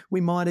wheelchair. We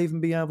might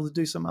even be able to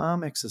do some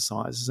arm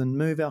exercises and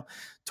move our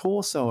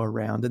torso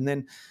around. And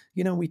then,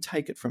 we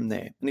take it from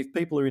there. And if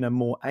people are in a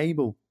more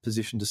able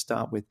position to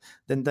start with,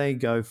 then they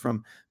go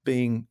from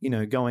being,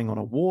 going on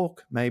a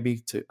walk, maybe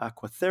to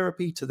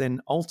aquatherapy, to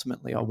then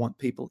ultimately I want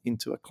people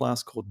into a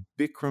class called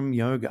Bikram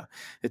yoga.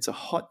 It's a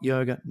hot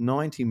yoga,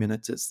 90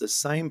 minutes. It's the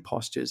same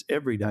postures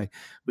every day. It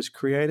was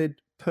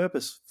created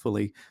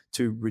purposefully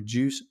to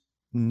reduce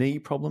knee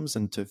problems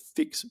and to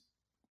fix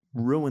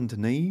ruined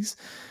knees.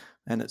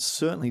 And it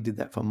certainly did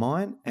that for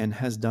mine and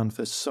has done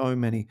for so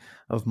many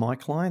of my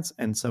clients.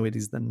 And so it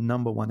is the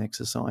number one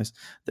exercise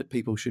that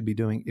people should be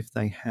doing if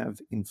they have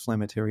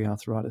inflammatory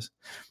arthritis.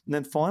 And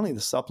then finally, the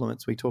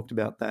supplements, we talked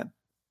about that.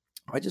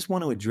 I just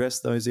want to address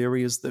those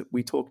areas that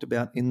we talked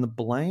about in the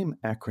BLAME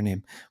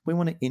acronym. We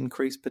want to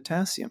increase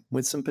potassium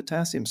with some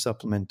potassium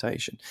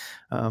supplementation.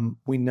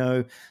 We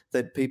know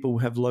that people who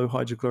have low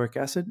hydrochloric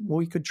acid, well,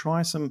 we could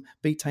try some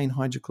betaine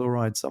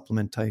hydrochloride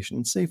supplementation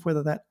and see if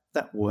whether that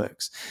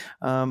works.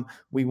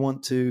 We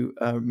want to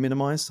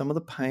minimize some of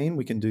the pain.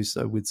 We can do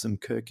so with some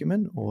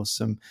curcumin or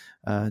some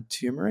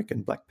turmeric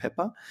and black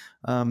pepper.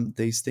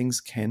 These things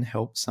can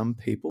help some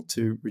people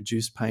to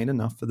reduce pain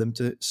enough for them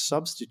to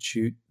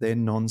substitute their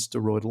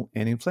non-steroidal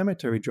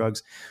anti-inflammatory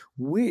drugs,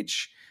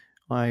 which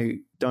I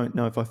don't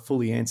know if I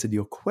fully answered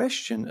your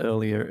question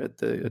earlier at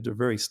the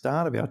very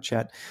start of our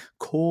chat,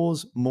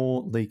 cause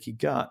more leaky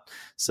gut.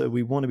 So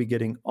we want to be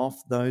getting off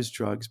those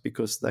drugs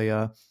because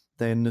they're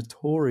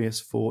notorious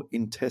for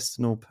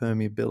intestinal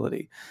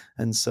permeability.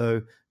 And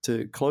so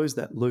to close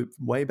that loop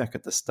way back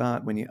at the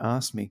start when you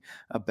asked me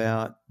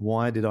about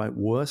why did I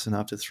worsen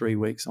after 3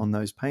 weeks on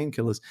those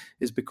painkillers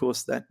is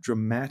because that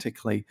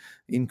dramatically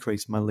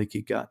increased my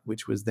leaky gut,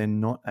 which was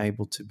then not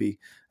able to be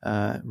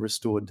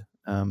restored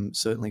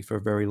certainly for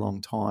a very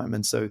long time.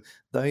 And so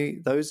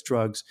those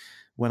drugs,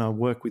 when I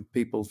work with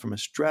people from a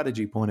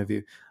strategy point of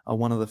view, are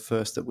one of the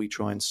first that we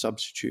try and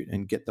substitute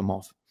and get them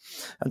off.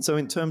 And so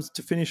in terms,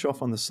 to finish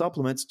off on the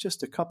supplements,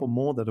 just a couple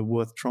more that are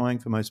worth trying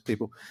for most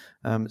people.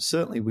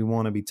 Certainly we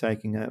want to be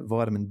taking a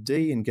vitamin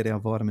D and get our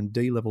vitamin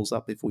D levels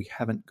up if we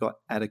haven't got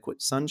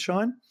adequate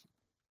sunshine.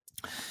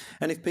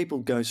 And if people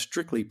go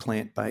strictly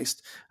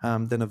plant-based,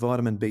 then a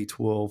vitamin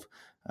B12,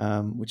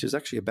 which is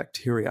actually a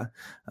bacteria,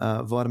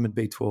 vitamin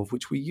B12,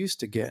 which we used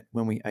to get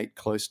when we ate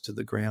close to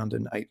the ground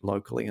and ate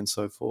locally and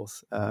so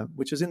forth,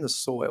 which is in the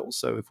soil.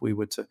 So if we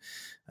were to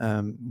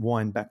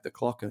wind back the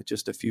clock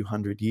just a few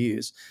hundred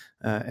years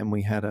and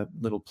we had a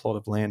little plot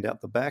of land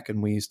out the back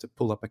and we used to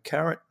pull up a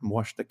carrot and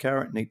wash the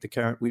carrot and eat the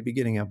carrot, we'd be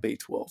getting our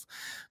B12.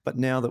 But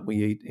now that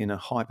we eat in a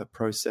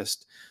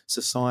hyper-processed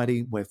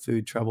society where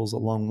food travels a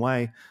long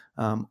way,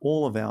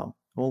 all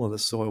of the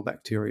soil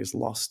bacteria is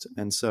lost,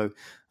 and so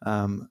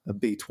a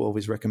B12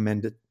 is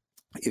recommended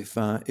if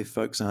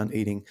folks aren't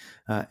eating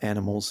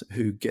animals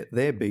who get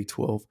their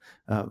B12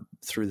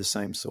 through the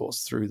same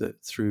source,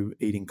 through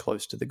eating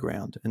close to the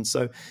ground. And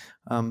so,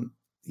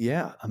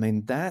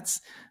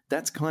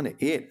 that's kind of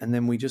it. And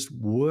then we just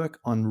work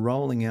on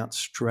rolling out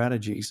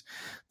strategies.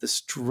 The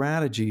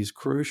strategy is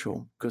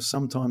crucial because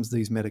sometimes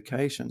these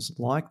medications,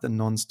 like the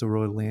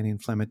non-steroidal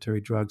anti-inflammatory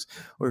drugs,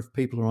 or if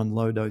people are on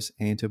low-dose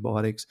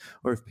antibiotics,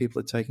 or if people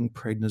are taking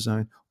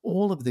prednisone,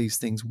 all of these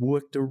things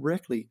work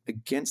directly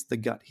against the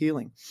gut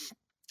healing.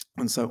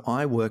 And so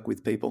I work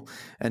with people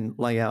and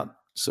lay out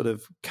sort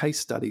of case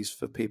studies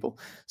for people.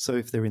 So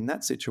if they're in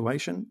that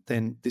situation,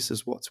 then this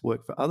is what's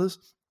worked for others.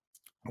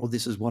 Or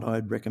this is what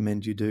I'd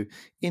recommend you do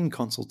in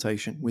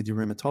consultation with your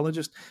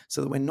rheumatologist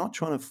so that we're not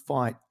trying to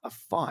fight a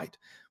fight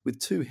with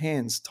two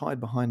hands tied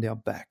behind our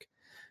back.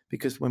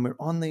 Because when we're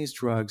on these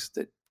drugs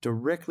that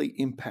directly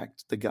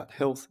impact the gut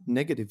health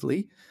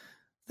negatively,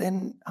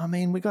 then,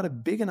 we got a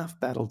big enough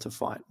battle to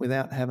fight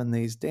without having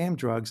these damn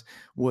drugs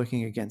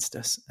working against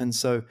us. And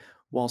so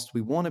whilst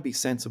we want to be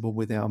sensible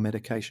with our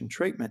medication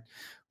treatment,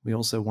 we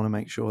also want to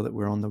make sure that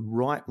we're on the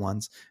right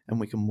ones, and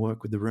we can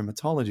work with the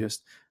rheumatologist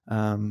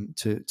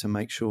to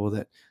make sure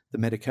that the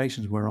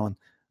medications we're on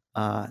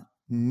are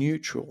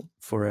neutral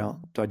for our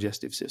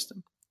digestive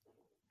system.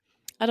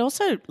 I'd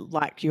also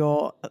like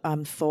your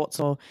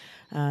thoughts or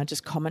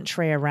just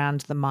commentary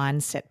around the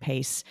mindset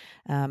piece,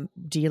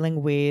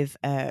 dealing with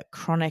a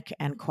chronic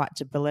and quite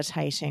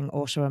debilitating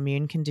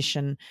autoimmune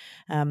condition.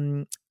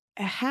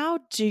 How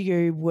do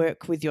you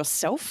work with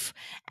yourself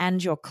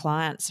and your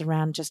clients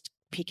around just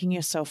picking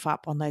yourself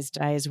up on those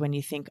days when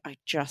you think, I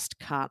just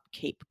can't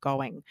keep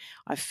going?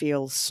 I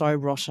feel so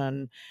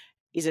rotten.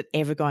 Is it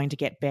ever going to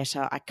get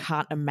better? I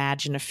can't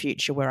imagine a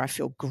future where I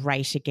feel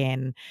great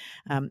again.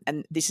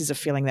 And this is a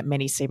feeling that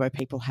many SIBO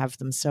people have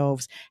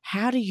themselves.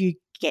 How do you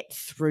get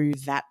through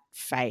that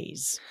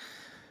phase?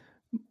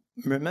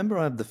 Remember,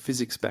 I have the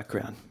physics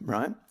background,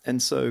 right?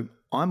 And so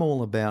I'm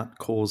all about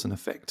cause and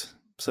effect.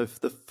 So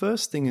the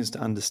first thing is to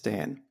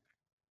understand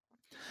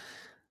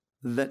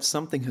that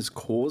something has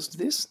caused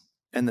this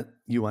and that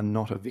you are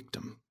not a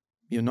victim.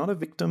 You're not a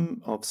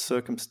victim of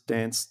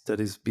circumstance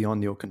that is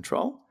beyond your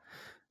control.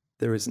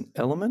 There is an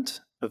element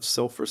of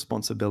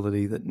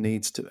self-responsibility that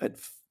needs to at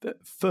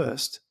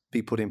first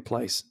be put in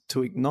place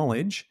to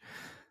acknowledge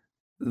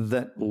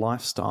that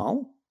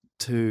lifestyle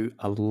to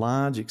a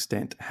large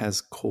extent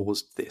has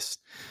caused this.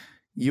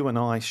 You and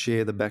I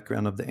share the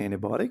background of the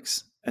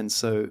antibiotics, and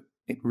so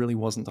it really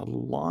wasn't a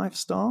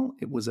lifestyle.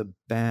 It was a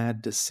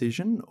bad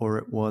decision, or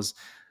it was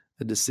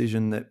a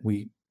decision that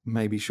we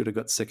maybe should have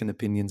got second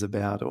opinions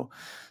about, or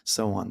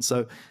so on.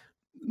 So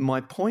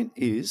my point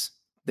is,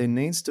 there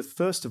needs to,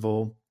 first of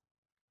all,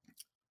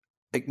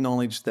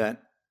 acknowledge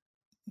that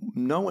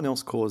no one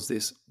else caused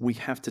this. We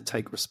have to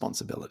take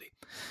responsibility.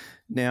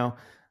 Now,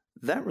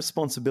 that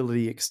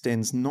responsibility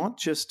extends not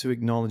just to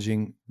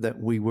acknowledging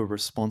that we were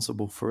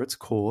responsible for its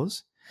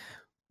cause,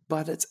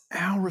 but it's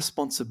our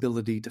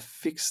responsibility to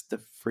fix the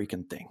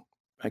freaking thing,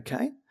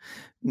 okay?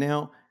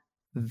 Now,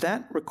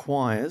 that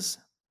requires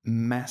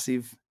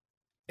massive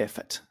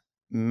effort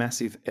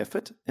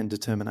and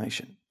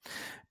determination.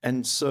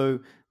 And so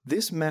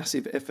this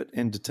massive effort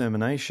and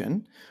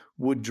determination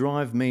would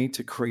drive me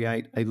to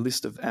create a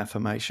list of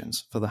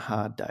affirmations for the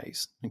hard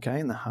days, okay?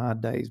 And the hard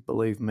days,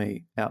 believe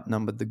me,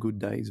 outnumbered the good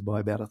days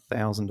by about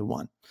 1,000 to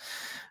 1.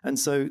 And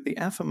so the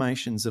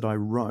affirmations that I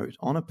wrote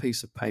on a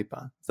piece of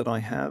paper that I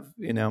have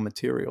in our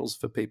materials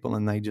for people,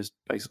 and they just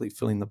basically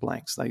fill in the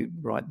blanks, they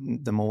write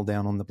them all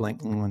down on the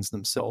blank lines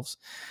themselves,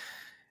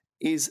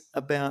 is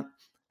about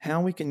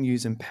how we can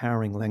use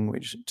empowering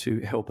language to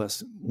help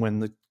us when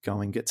the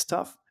going gets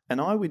tough. And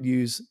I would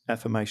use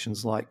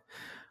affirmations like,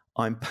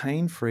 I'm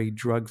pain-free,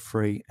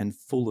 drug-free, and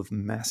full of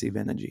massive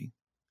energy.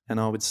 And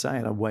I would say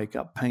it, I wake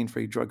up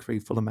pain-free, drug-free,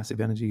 full of massive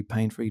energy,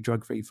 pain-free,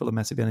 drug-free, full of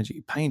massive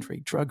energy,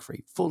 pain-free,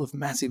 drug-free, full of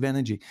massive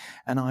energy.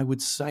 And I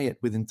would say it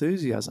with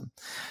enthusiasm.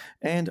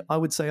 And I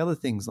would say other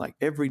things like,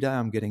 every day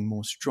I'm getting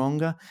more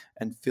stronger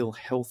and feel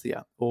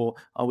healthier. Or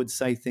I would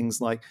say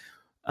things like,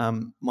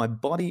 my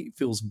body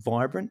feels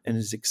vibrant and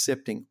is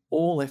accepting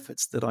all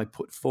efforts that I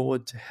put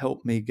forward to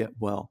help me get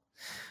well.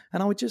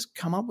 And I would just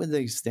come up with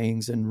these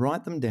things and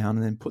write them down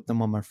and then put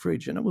them on my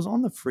fridge. And it was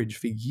on the fridge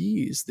for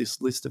years,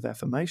 this list of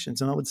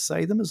affirmations. And I would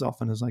say them as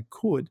often as I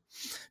could,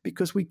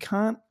 because we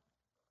can't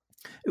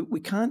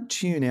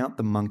tune out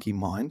the monkey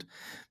mind,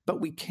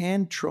 but we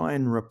can try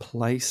and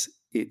replace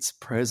its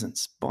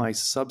presence by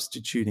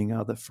substituting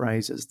other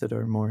phrases that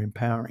are more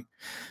empowering.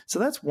 So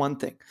that's one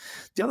thing.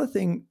 The other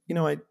thing,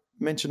 I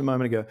mentioned a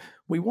moment ago,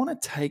 we want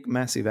to take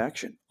massive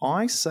action.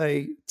 I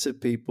say to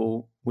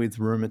people with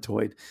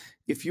rheumatoid,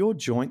 if your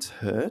joints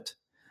hurt,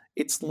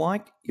 it's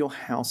like your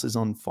house is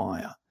on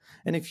fire.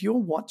 And if you're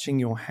watching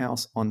your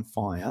house on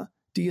fire,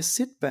 do you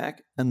sit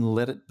back and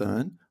let it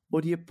burn,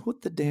 or do you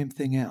put the damn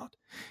thing out?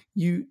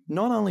 You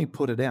not only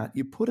put it out,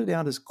 you put it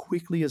out as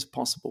quickly as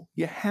possible.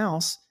 Your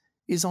house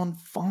is on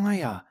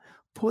fire.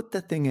 Put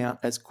the thing out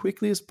as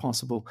quickly as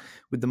possible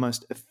with the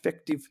most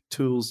effective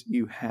tools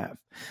you have.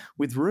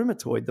 With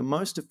rheumatoid, the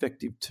most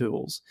effective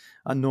tools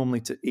are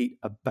normally to eat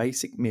a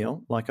basic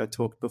meal, like I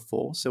talked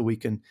before, so we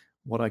can,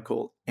 what I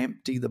call,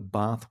 empty the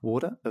bath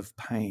water of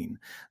pain.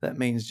 That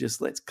means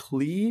just let's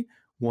clear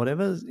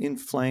whatever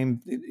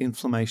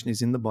inflammation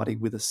is in the body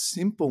with a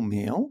simple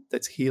meal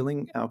that's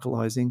healing,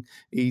 alkalizing,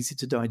 easy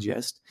to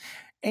digest,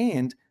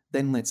 and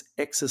then let's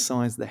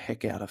exercise the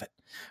heck out of it,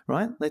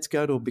 right? Let's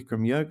go to a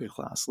Bikram yoga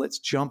class. Let's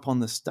jump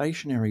on the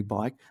stationary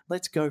bike.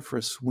 Let's go for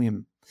a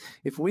swim.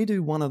 If we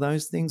do one of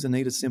those things and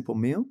eat a simple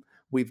meal,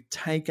 we've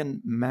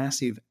taken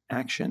massive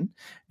action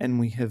and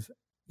we have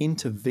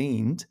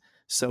intervened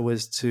so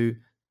as to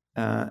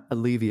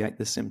alleviate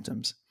the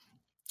symptoms.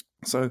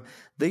 So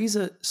these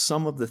are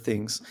some of the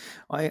things.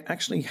 I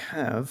actually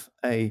have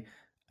a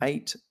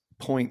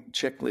 8-point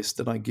checklist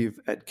that I give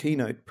at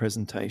keynote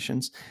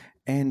presentations,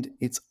 And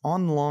it's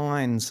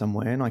online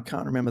somewhere, and I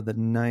can't remember the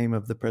name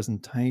of the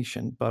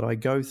presentation, but I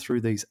go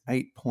through these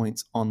 8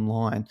 points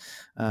online.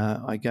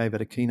 I gave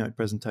it a keynote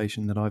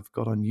presentation that I've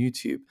got on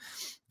YouTube.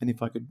 And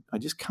if I could, I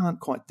just can't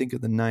quite think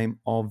of the name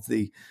of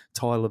the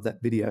title of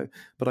that video,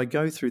 but I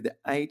go through the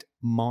 8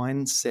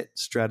 mindset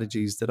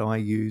strategies that I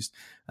used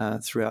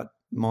throughout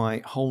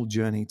my whole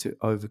journey to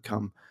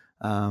overcome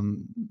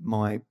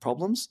my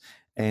problems.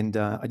 And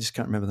I just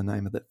can't remember the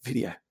name of that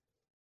video.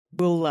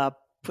 We'll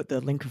put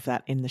the link of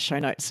that in the show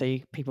notes so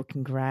people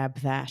can grab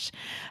that.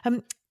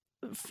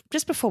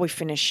 Just before we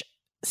finish,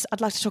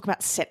 I'd like to talk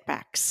about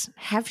setbacks.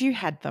 Have you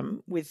had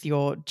them with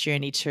your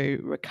journey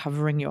to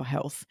recovering your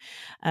health?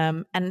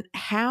 And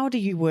how do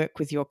you work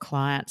with your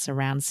clients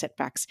around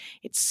setbacks?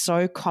 It's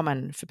so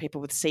common for people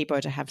with SIBO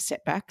to have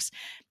setbacks.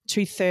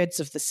 2/3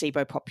 of the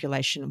SIBO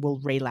population will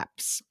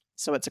relapse.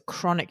 So it's a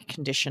chronic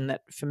condition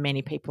that for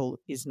many people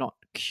is not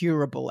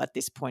curable at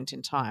this point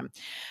in time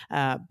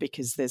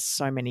because there's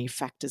so many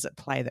factors at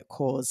play that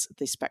cause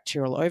this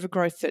bacterial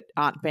overgrowth that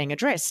aren't being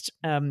addressed,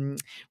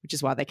 which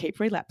is why they keep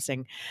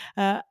relapsing.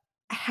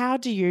 How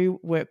do you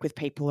work with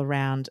people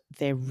around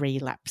their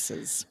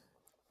relapses?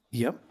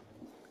 Yep.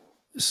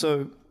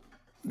 So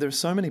there are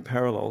so many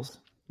parallels.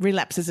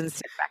 Relapses and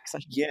setbacks, I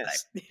should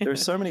Yes, say. there are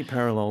so many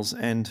parallels.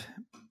 And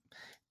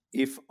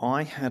if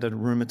I had a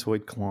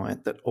rheumatoid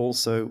client that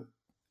also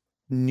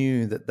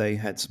knew that they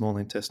had small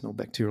intestinal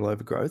bacterial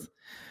overgrowth,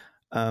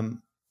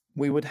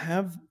 we would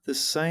have the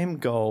same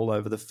goal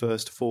over the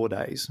first 4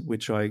 days,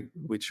 which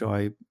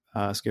I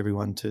ask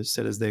everyone to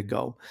set as their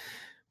goal,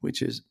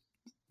 which is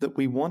that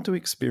we want to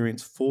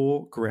experience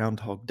 4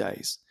 groundhog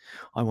days.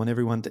 I want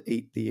everyone to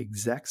eat the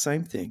exact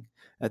same thing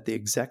at the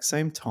exact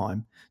same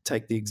time,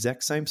 take the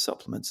exact same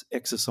supplements,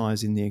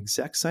 exercise in the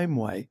exact same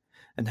way,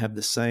 and have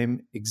the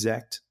same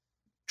exact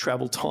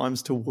travel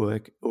times to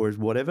work or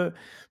whatever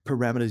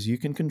parameters you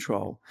can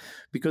control.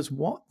 Because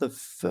what the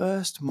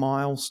first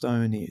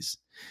milestone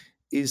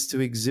is to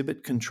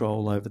exhibit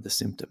control over the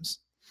symptoms.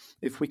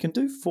 If we can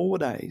do 4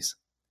 days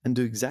and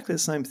do exactly the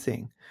same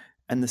thing,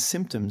 and the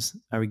symptoms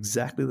are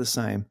exactly the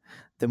same,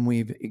 then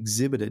we've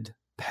exhibited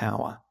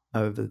power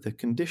over the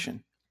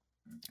condition.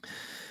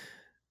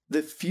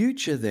 The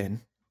future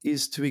then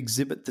is to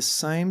exhibit the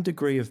same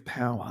degree of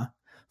power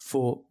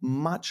for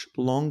much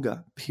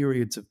longer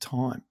periods of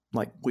time,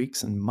 like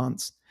weeks and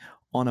months,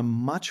 on a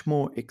much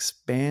more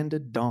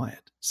expanded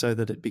diet so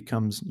that it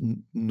becomes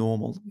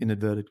normal, in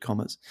inverted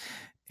commas,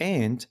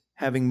 and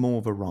having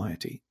more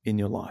variety in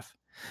your life.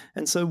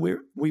 And so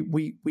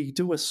we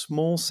do a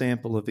small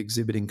sample of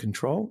exhibiting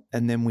control,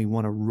 and then we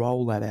want to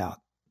roll that out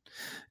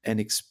and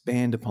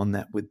expand upon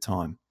that with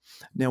time.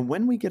 Now,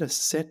 when we get a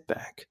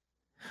setback,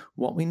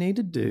 what we need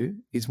to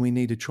do is we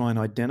need to try and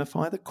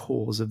identify the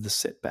cause of the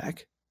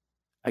setback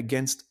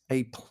against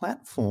a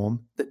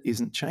platform that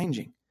isn't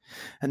changing.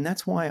 And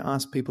that's why I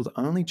ask people to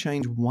only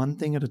change one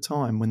thing at a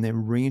time when they're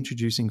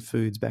reintroducing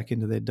foods back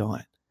into their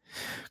diet.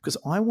 Because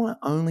I want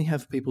to only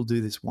have people do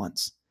this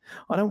once.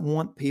 I don't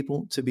want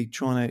people to be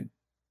trying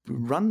to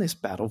run this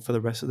battle for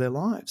the rest of their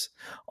lives.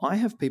 I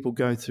have people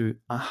go through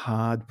a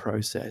hard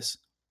process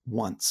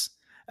once,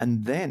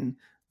 and then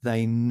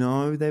they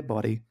know their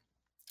body.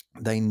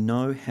 They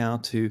know how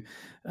to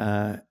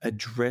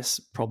address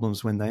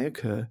problems when they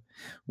occur,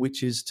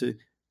 which is to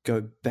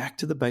go back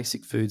to the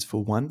basic foods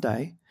for 1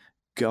 day,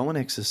 go and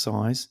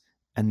exercise,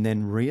 and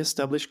then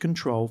reestablish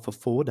control for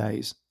 4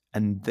 days,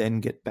 and then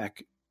get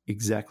back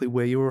exactly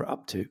where you were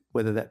up to,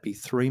 whether that be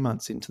 3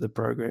 months into the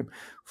program,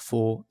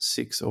 4,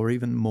 6, or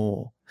even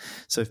more.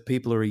 So if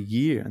people are a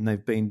year and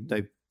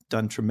they've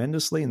done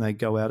tremendously and they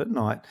go out at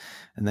night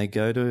and they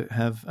go to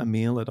have a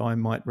meal that I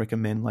might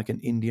recommend, like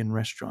an Indian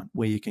restaurant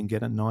where you can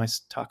get a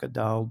nice tucker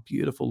dal,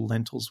 beautiful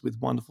lentils with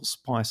wonderful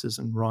spices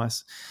and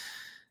rice,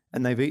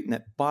 and they've eaten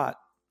it, but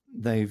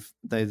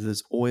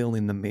there's oil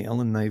in the meal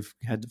and they've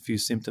had a few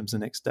symptoms the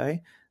next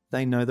day,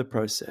 they know the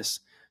process.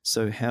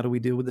 So how do we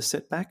deal with the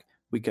setback?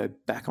 We go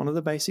back onto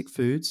the basic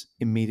foods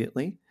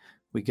immediately.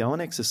 We go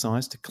and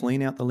exercise to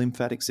clean out the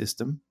lymphatic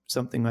system,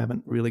 something I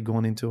haven't really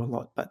gone into a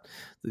lot, but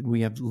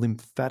we have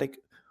lymphatic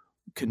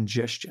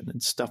congestion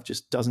and stuff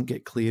just doesn't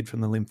get cleared from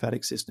the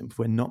lymphatic system. If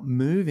we're not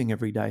moving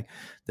every day,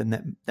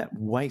 then that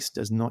waste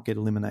does not get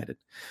eliminated.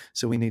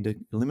 So we need to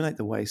eliminate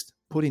the waste,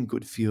 put in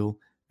good fuel,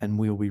 and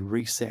we'll be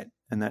reset.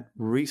 And that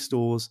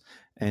restores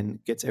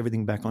and gets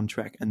everything back on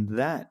track. And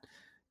that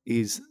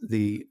is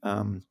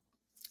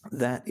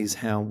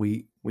how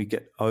we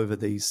get over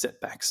these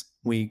setbacks.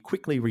 We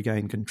quickly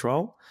regain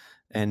control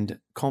and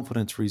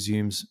confidence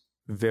resumes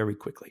very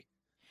quickly.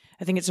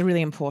 I think it's a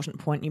really important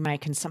point you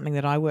make and something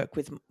that I work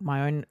with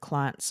my own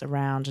clients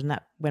around, and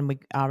when we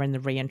are in the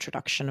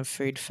reintroduction of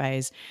food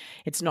phase,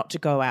 it's not to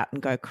go out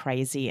and go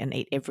crazy and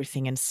eat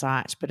everything in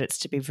sight, but it's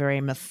to be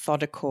very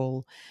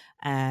methodical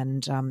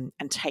and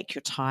take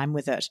your time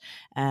with it.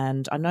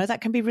 And I know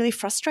that can be really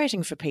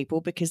frustrating for people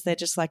because they're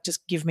just like,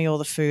 just give me all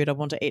the food. I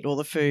want to eat all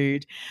the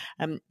food.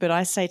 But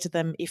I say to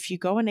them, if you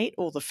go and eat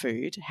all the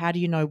food, how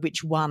do you know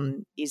which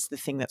one is the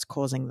thing that's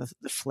causing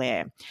the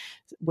flare?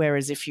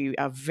 Whereas if you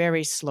are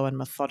very slow and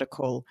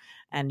methodical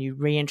and you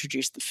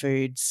reintroduce the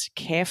foods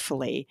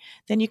carefully,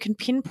 then you can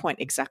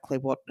pinpoint exactly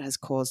what has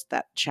caused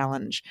that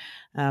challenge.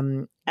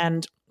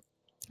 And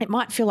it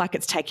might feel like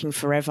it's taking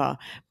forever,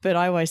 but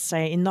I always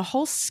say in the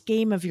whole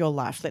scheme of your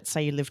life, let's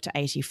say you live to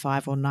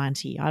 85 or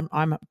 90,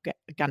 I'm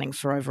gunning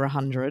for over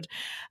 100,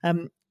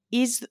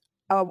 is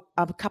a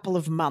couple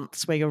of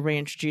months where you're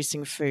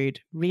reintroducing food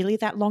really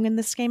that long in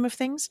the scheme of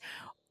things?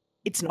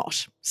 It's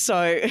not.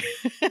 So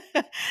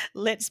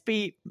let's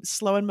be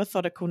slow and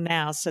methodical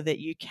now so that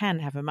you can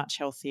have a much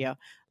healthier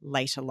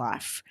later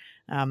life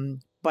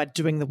by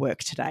doing the work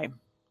today.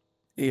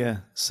 Yeah,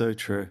 so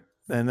true.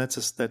 And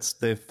that's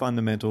the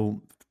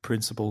fundamental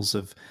principles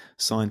of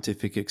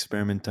scientific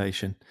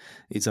experimentation.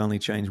 It's only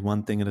change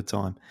one thing at a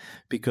time.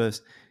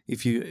 Because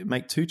if you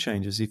make two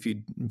changes, if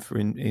you,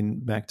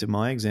 back to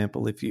my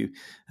example, if you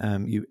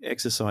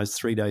exercise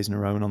 3 days in a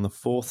row and on the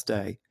fourth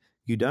day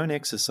you don't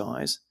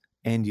exercise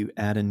and you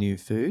add a new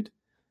food,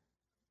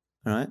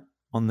 right?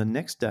 On the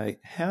next day,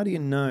 how do you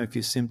know if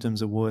your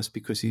symptoms are worse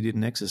because you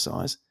didn't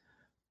exercise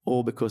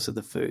or because of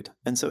the food?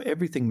 And so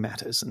everything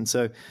matters. And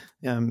so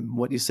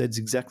what you said is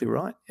exactly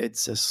right.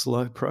 It's a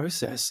slow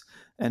process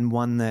and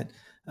one that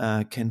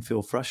can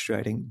feel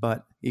frustrating,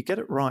 but you get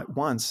it right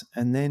once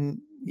and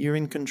then you're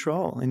in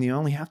control and you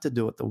only have to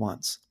do it the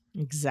once.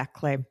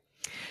 Exactly.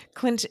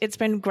 Clint, it's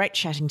been great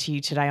chatting to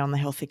you today on the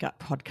Healthy Gut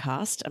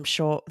podcast. I'm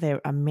sure there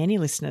are many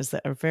listeners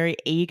that are very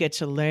eager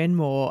to learn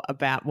more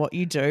about what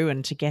you do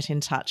and to get in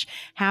touch.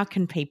 How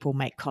can people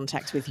make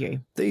contact with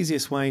you? The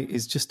easiest way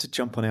is just to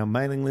jump on our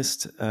mailing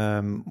list.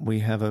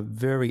 We have a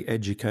very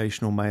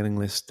educational mailing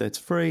list that's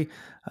free,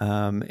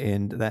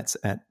 and that's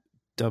at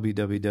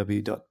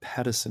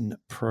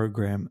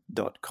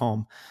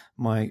www.paddisonprogram.com.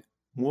 My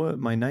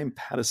name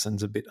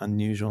Paddison's a bit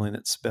unusual in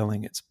its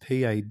spelling. It's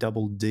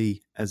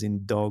P-A-D-D as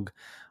in dog,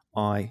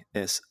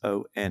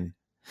 I-S-O-N.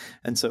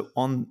 And so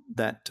on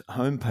that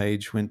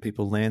homepage, when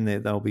people land there,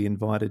 they'll be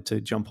invited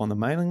to jump on the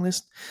mailing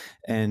list.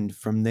 And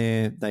from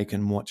there, they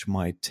can watch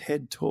my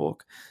TED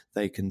Talk.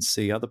 They can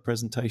see other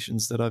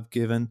presentations that I've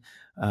given,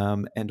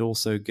 and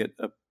also get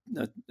a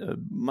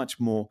much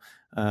more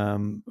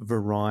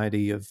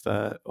variety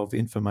of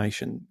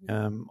information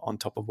on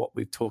top of what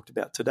we've talked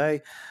about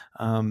today.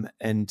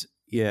 And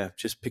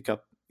just pick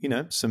up,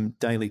 some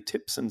daily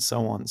tips and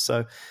so on.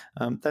 So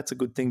that's a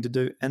good thing to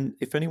do. And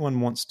if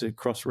anyone wants to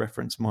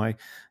cross-reference my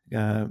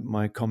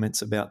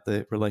comments about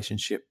the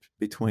relationship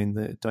between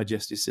the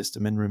digestive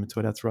system and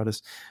rheumatoid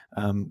arthritis,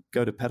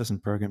 go to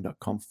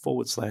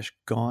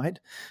paddisonprogram.com/guide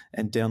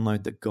and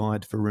download the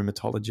guide for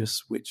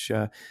rheumatologists, which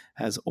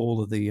has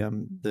all of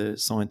the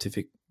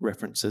scientific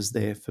references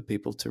there for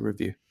people to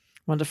review.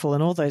 Wonderful.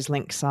 And all those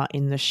links are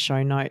in the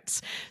show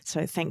notes.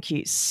 So thank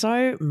you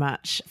so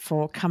much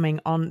for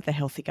coming on the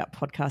Healthy Gut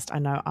podcast. I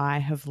know I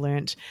have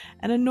learnt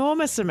an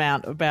enormous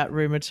amount about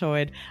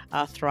rheumatoid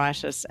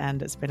arthritis,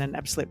 and it's been an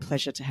absolute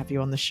pleasure to have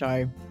you on the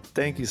show.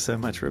 Thank you so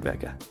much,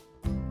 Rebecca.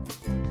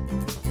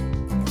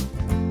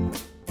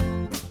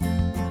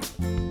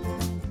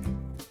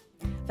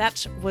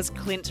 That was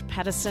Clint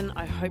Paddison.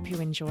 I hope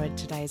you enjoyed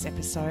today's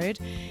episode.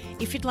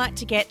 If you'd like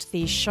to get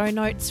the show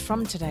notes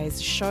from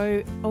today's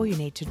show, all you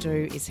need to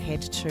do is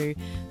head to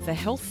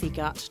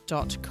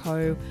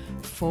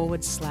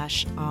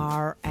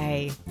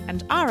thehealthygut.co/RA.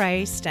 And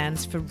RA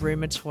stands for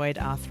rheumatoid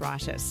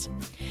arthritis.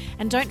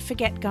 And don't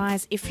forget,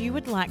 guys, if you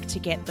would like to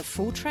get the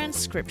full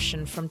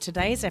transcription from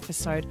today's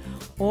episode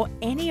or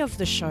any of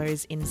the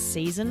shows in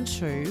Season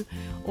 2,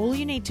 all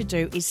you need to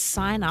do is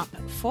sign up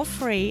for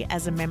free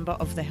as a member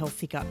of the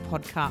Healthy Gut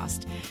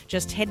podcast.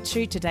 Just head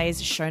to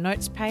today's show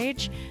notes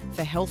page,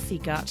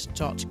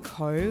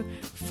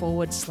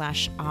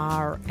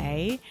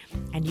 thehealthygut.co/RA,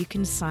 and you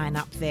can sign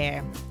up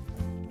there.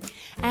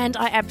 And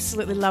I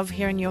absolutely love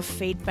hearing your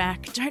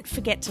feedback. Don't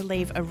forget to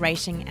leave a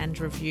rating and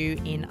review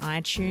in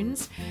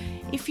iTunes.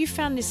 If you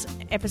found this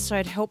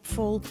episode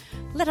helpful,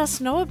 let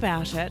us know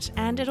about it,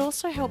 and it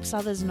also helps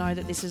others know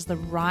that this is the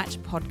right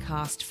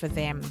podcast for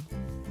them.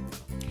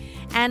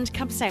 And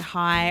come say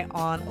hi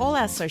on all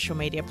our social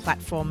media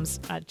platforms.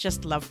 I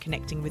just love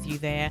connecting with you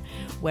there.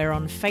 We're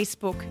on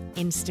Facebook,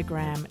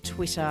 Instagram,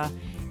 Twitter,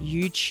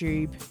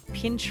 YouTube,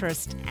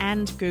 Pinterest,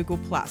 and Google+.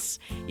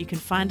 You can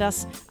find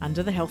us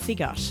under The Healthy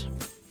Gut.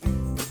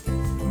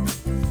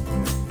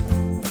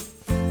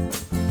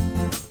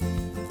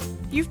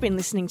 You've been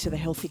listening to the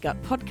Healthy Gut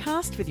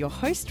podcast with your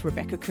host,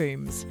 Rebecca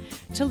Coombs.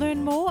 To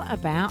learn more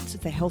about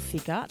the Healthy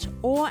Gut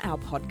or our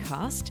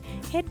podcast,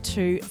 head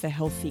to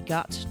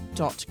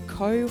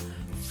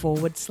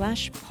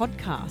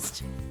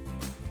thehealthygut.co/podcast.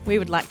 We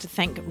would like to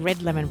thank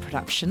Red Lemon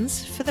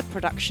Productions for the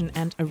production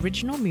and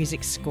original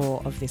music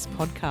score of this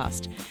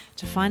podcast.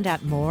 To find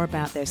out more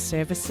about their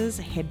services,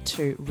 head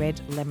to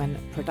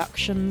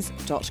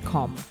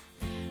redlemonproductions.com.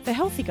 The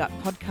Healthy Gut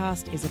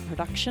podcast is a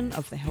production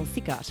of The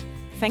Healthy Gut.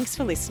 Thanks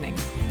for listening.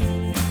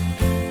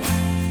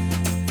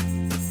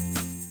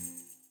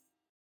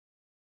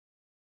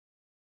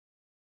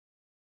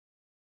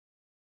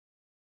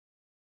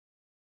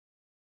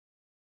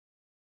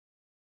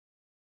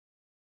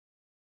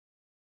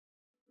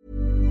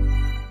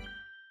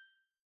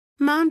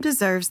 Mom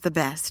deserves the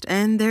best,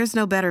 and there's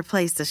no better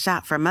place to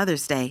shop for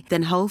Mother's Day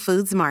than Whole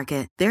Foods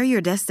Market. They're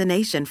your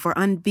destination for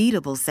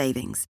unbeatable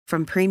savings,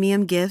 from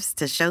premium gifts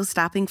to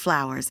show-stopping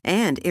flowers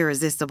and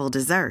irresistible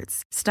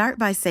desserts. Start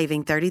by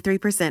saving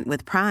 33%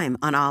 with Prime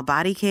on all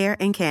body care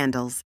and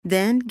candles.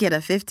 Then get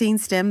a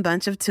 15-stem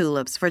bunch of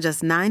tulips for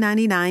just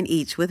 $9.99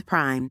 each with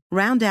Prime.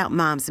 Round out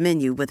Mom's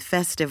menu with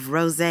festive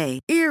rosé,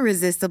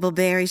 irresistible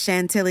berry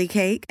chantilly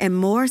cake, and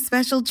more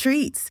special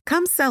treats.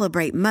 Come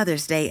celebrate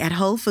Mother's Day at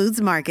Whole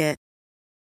Foods Market.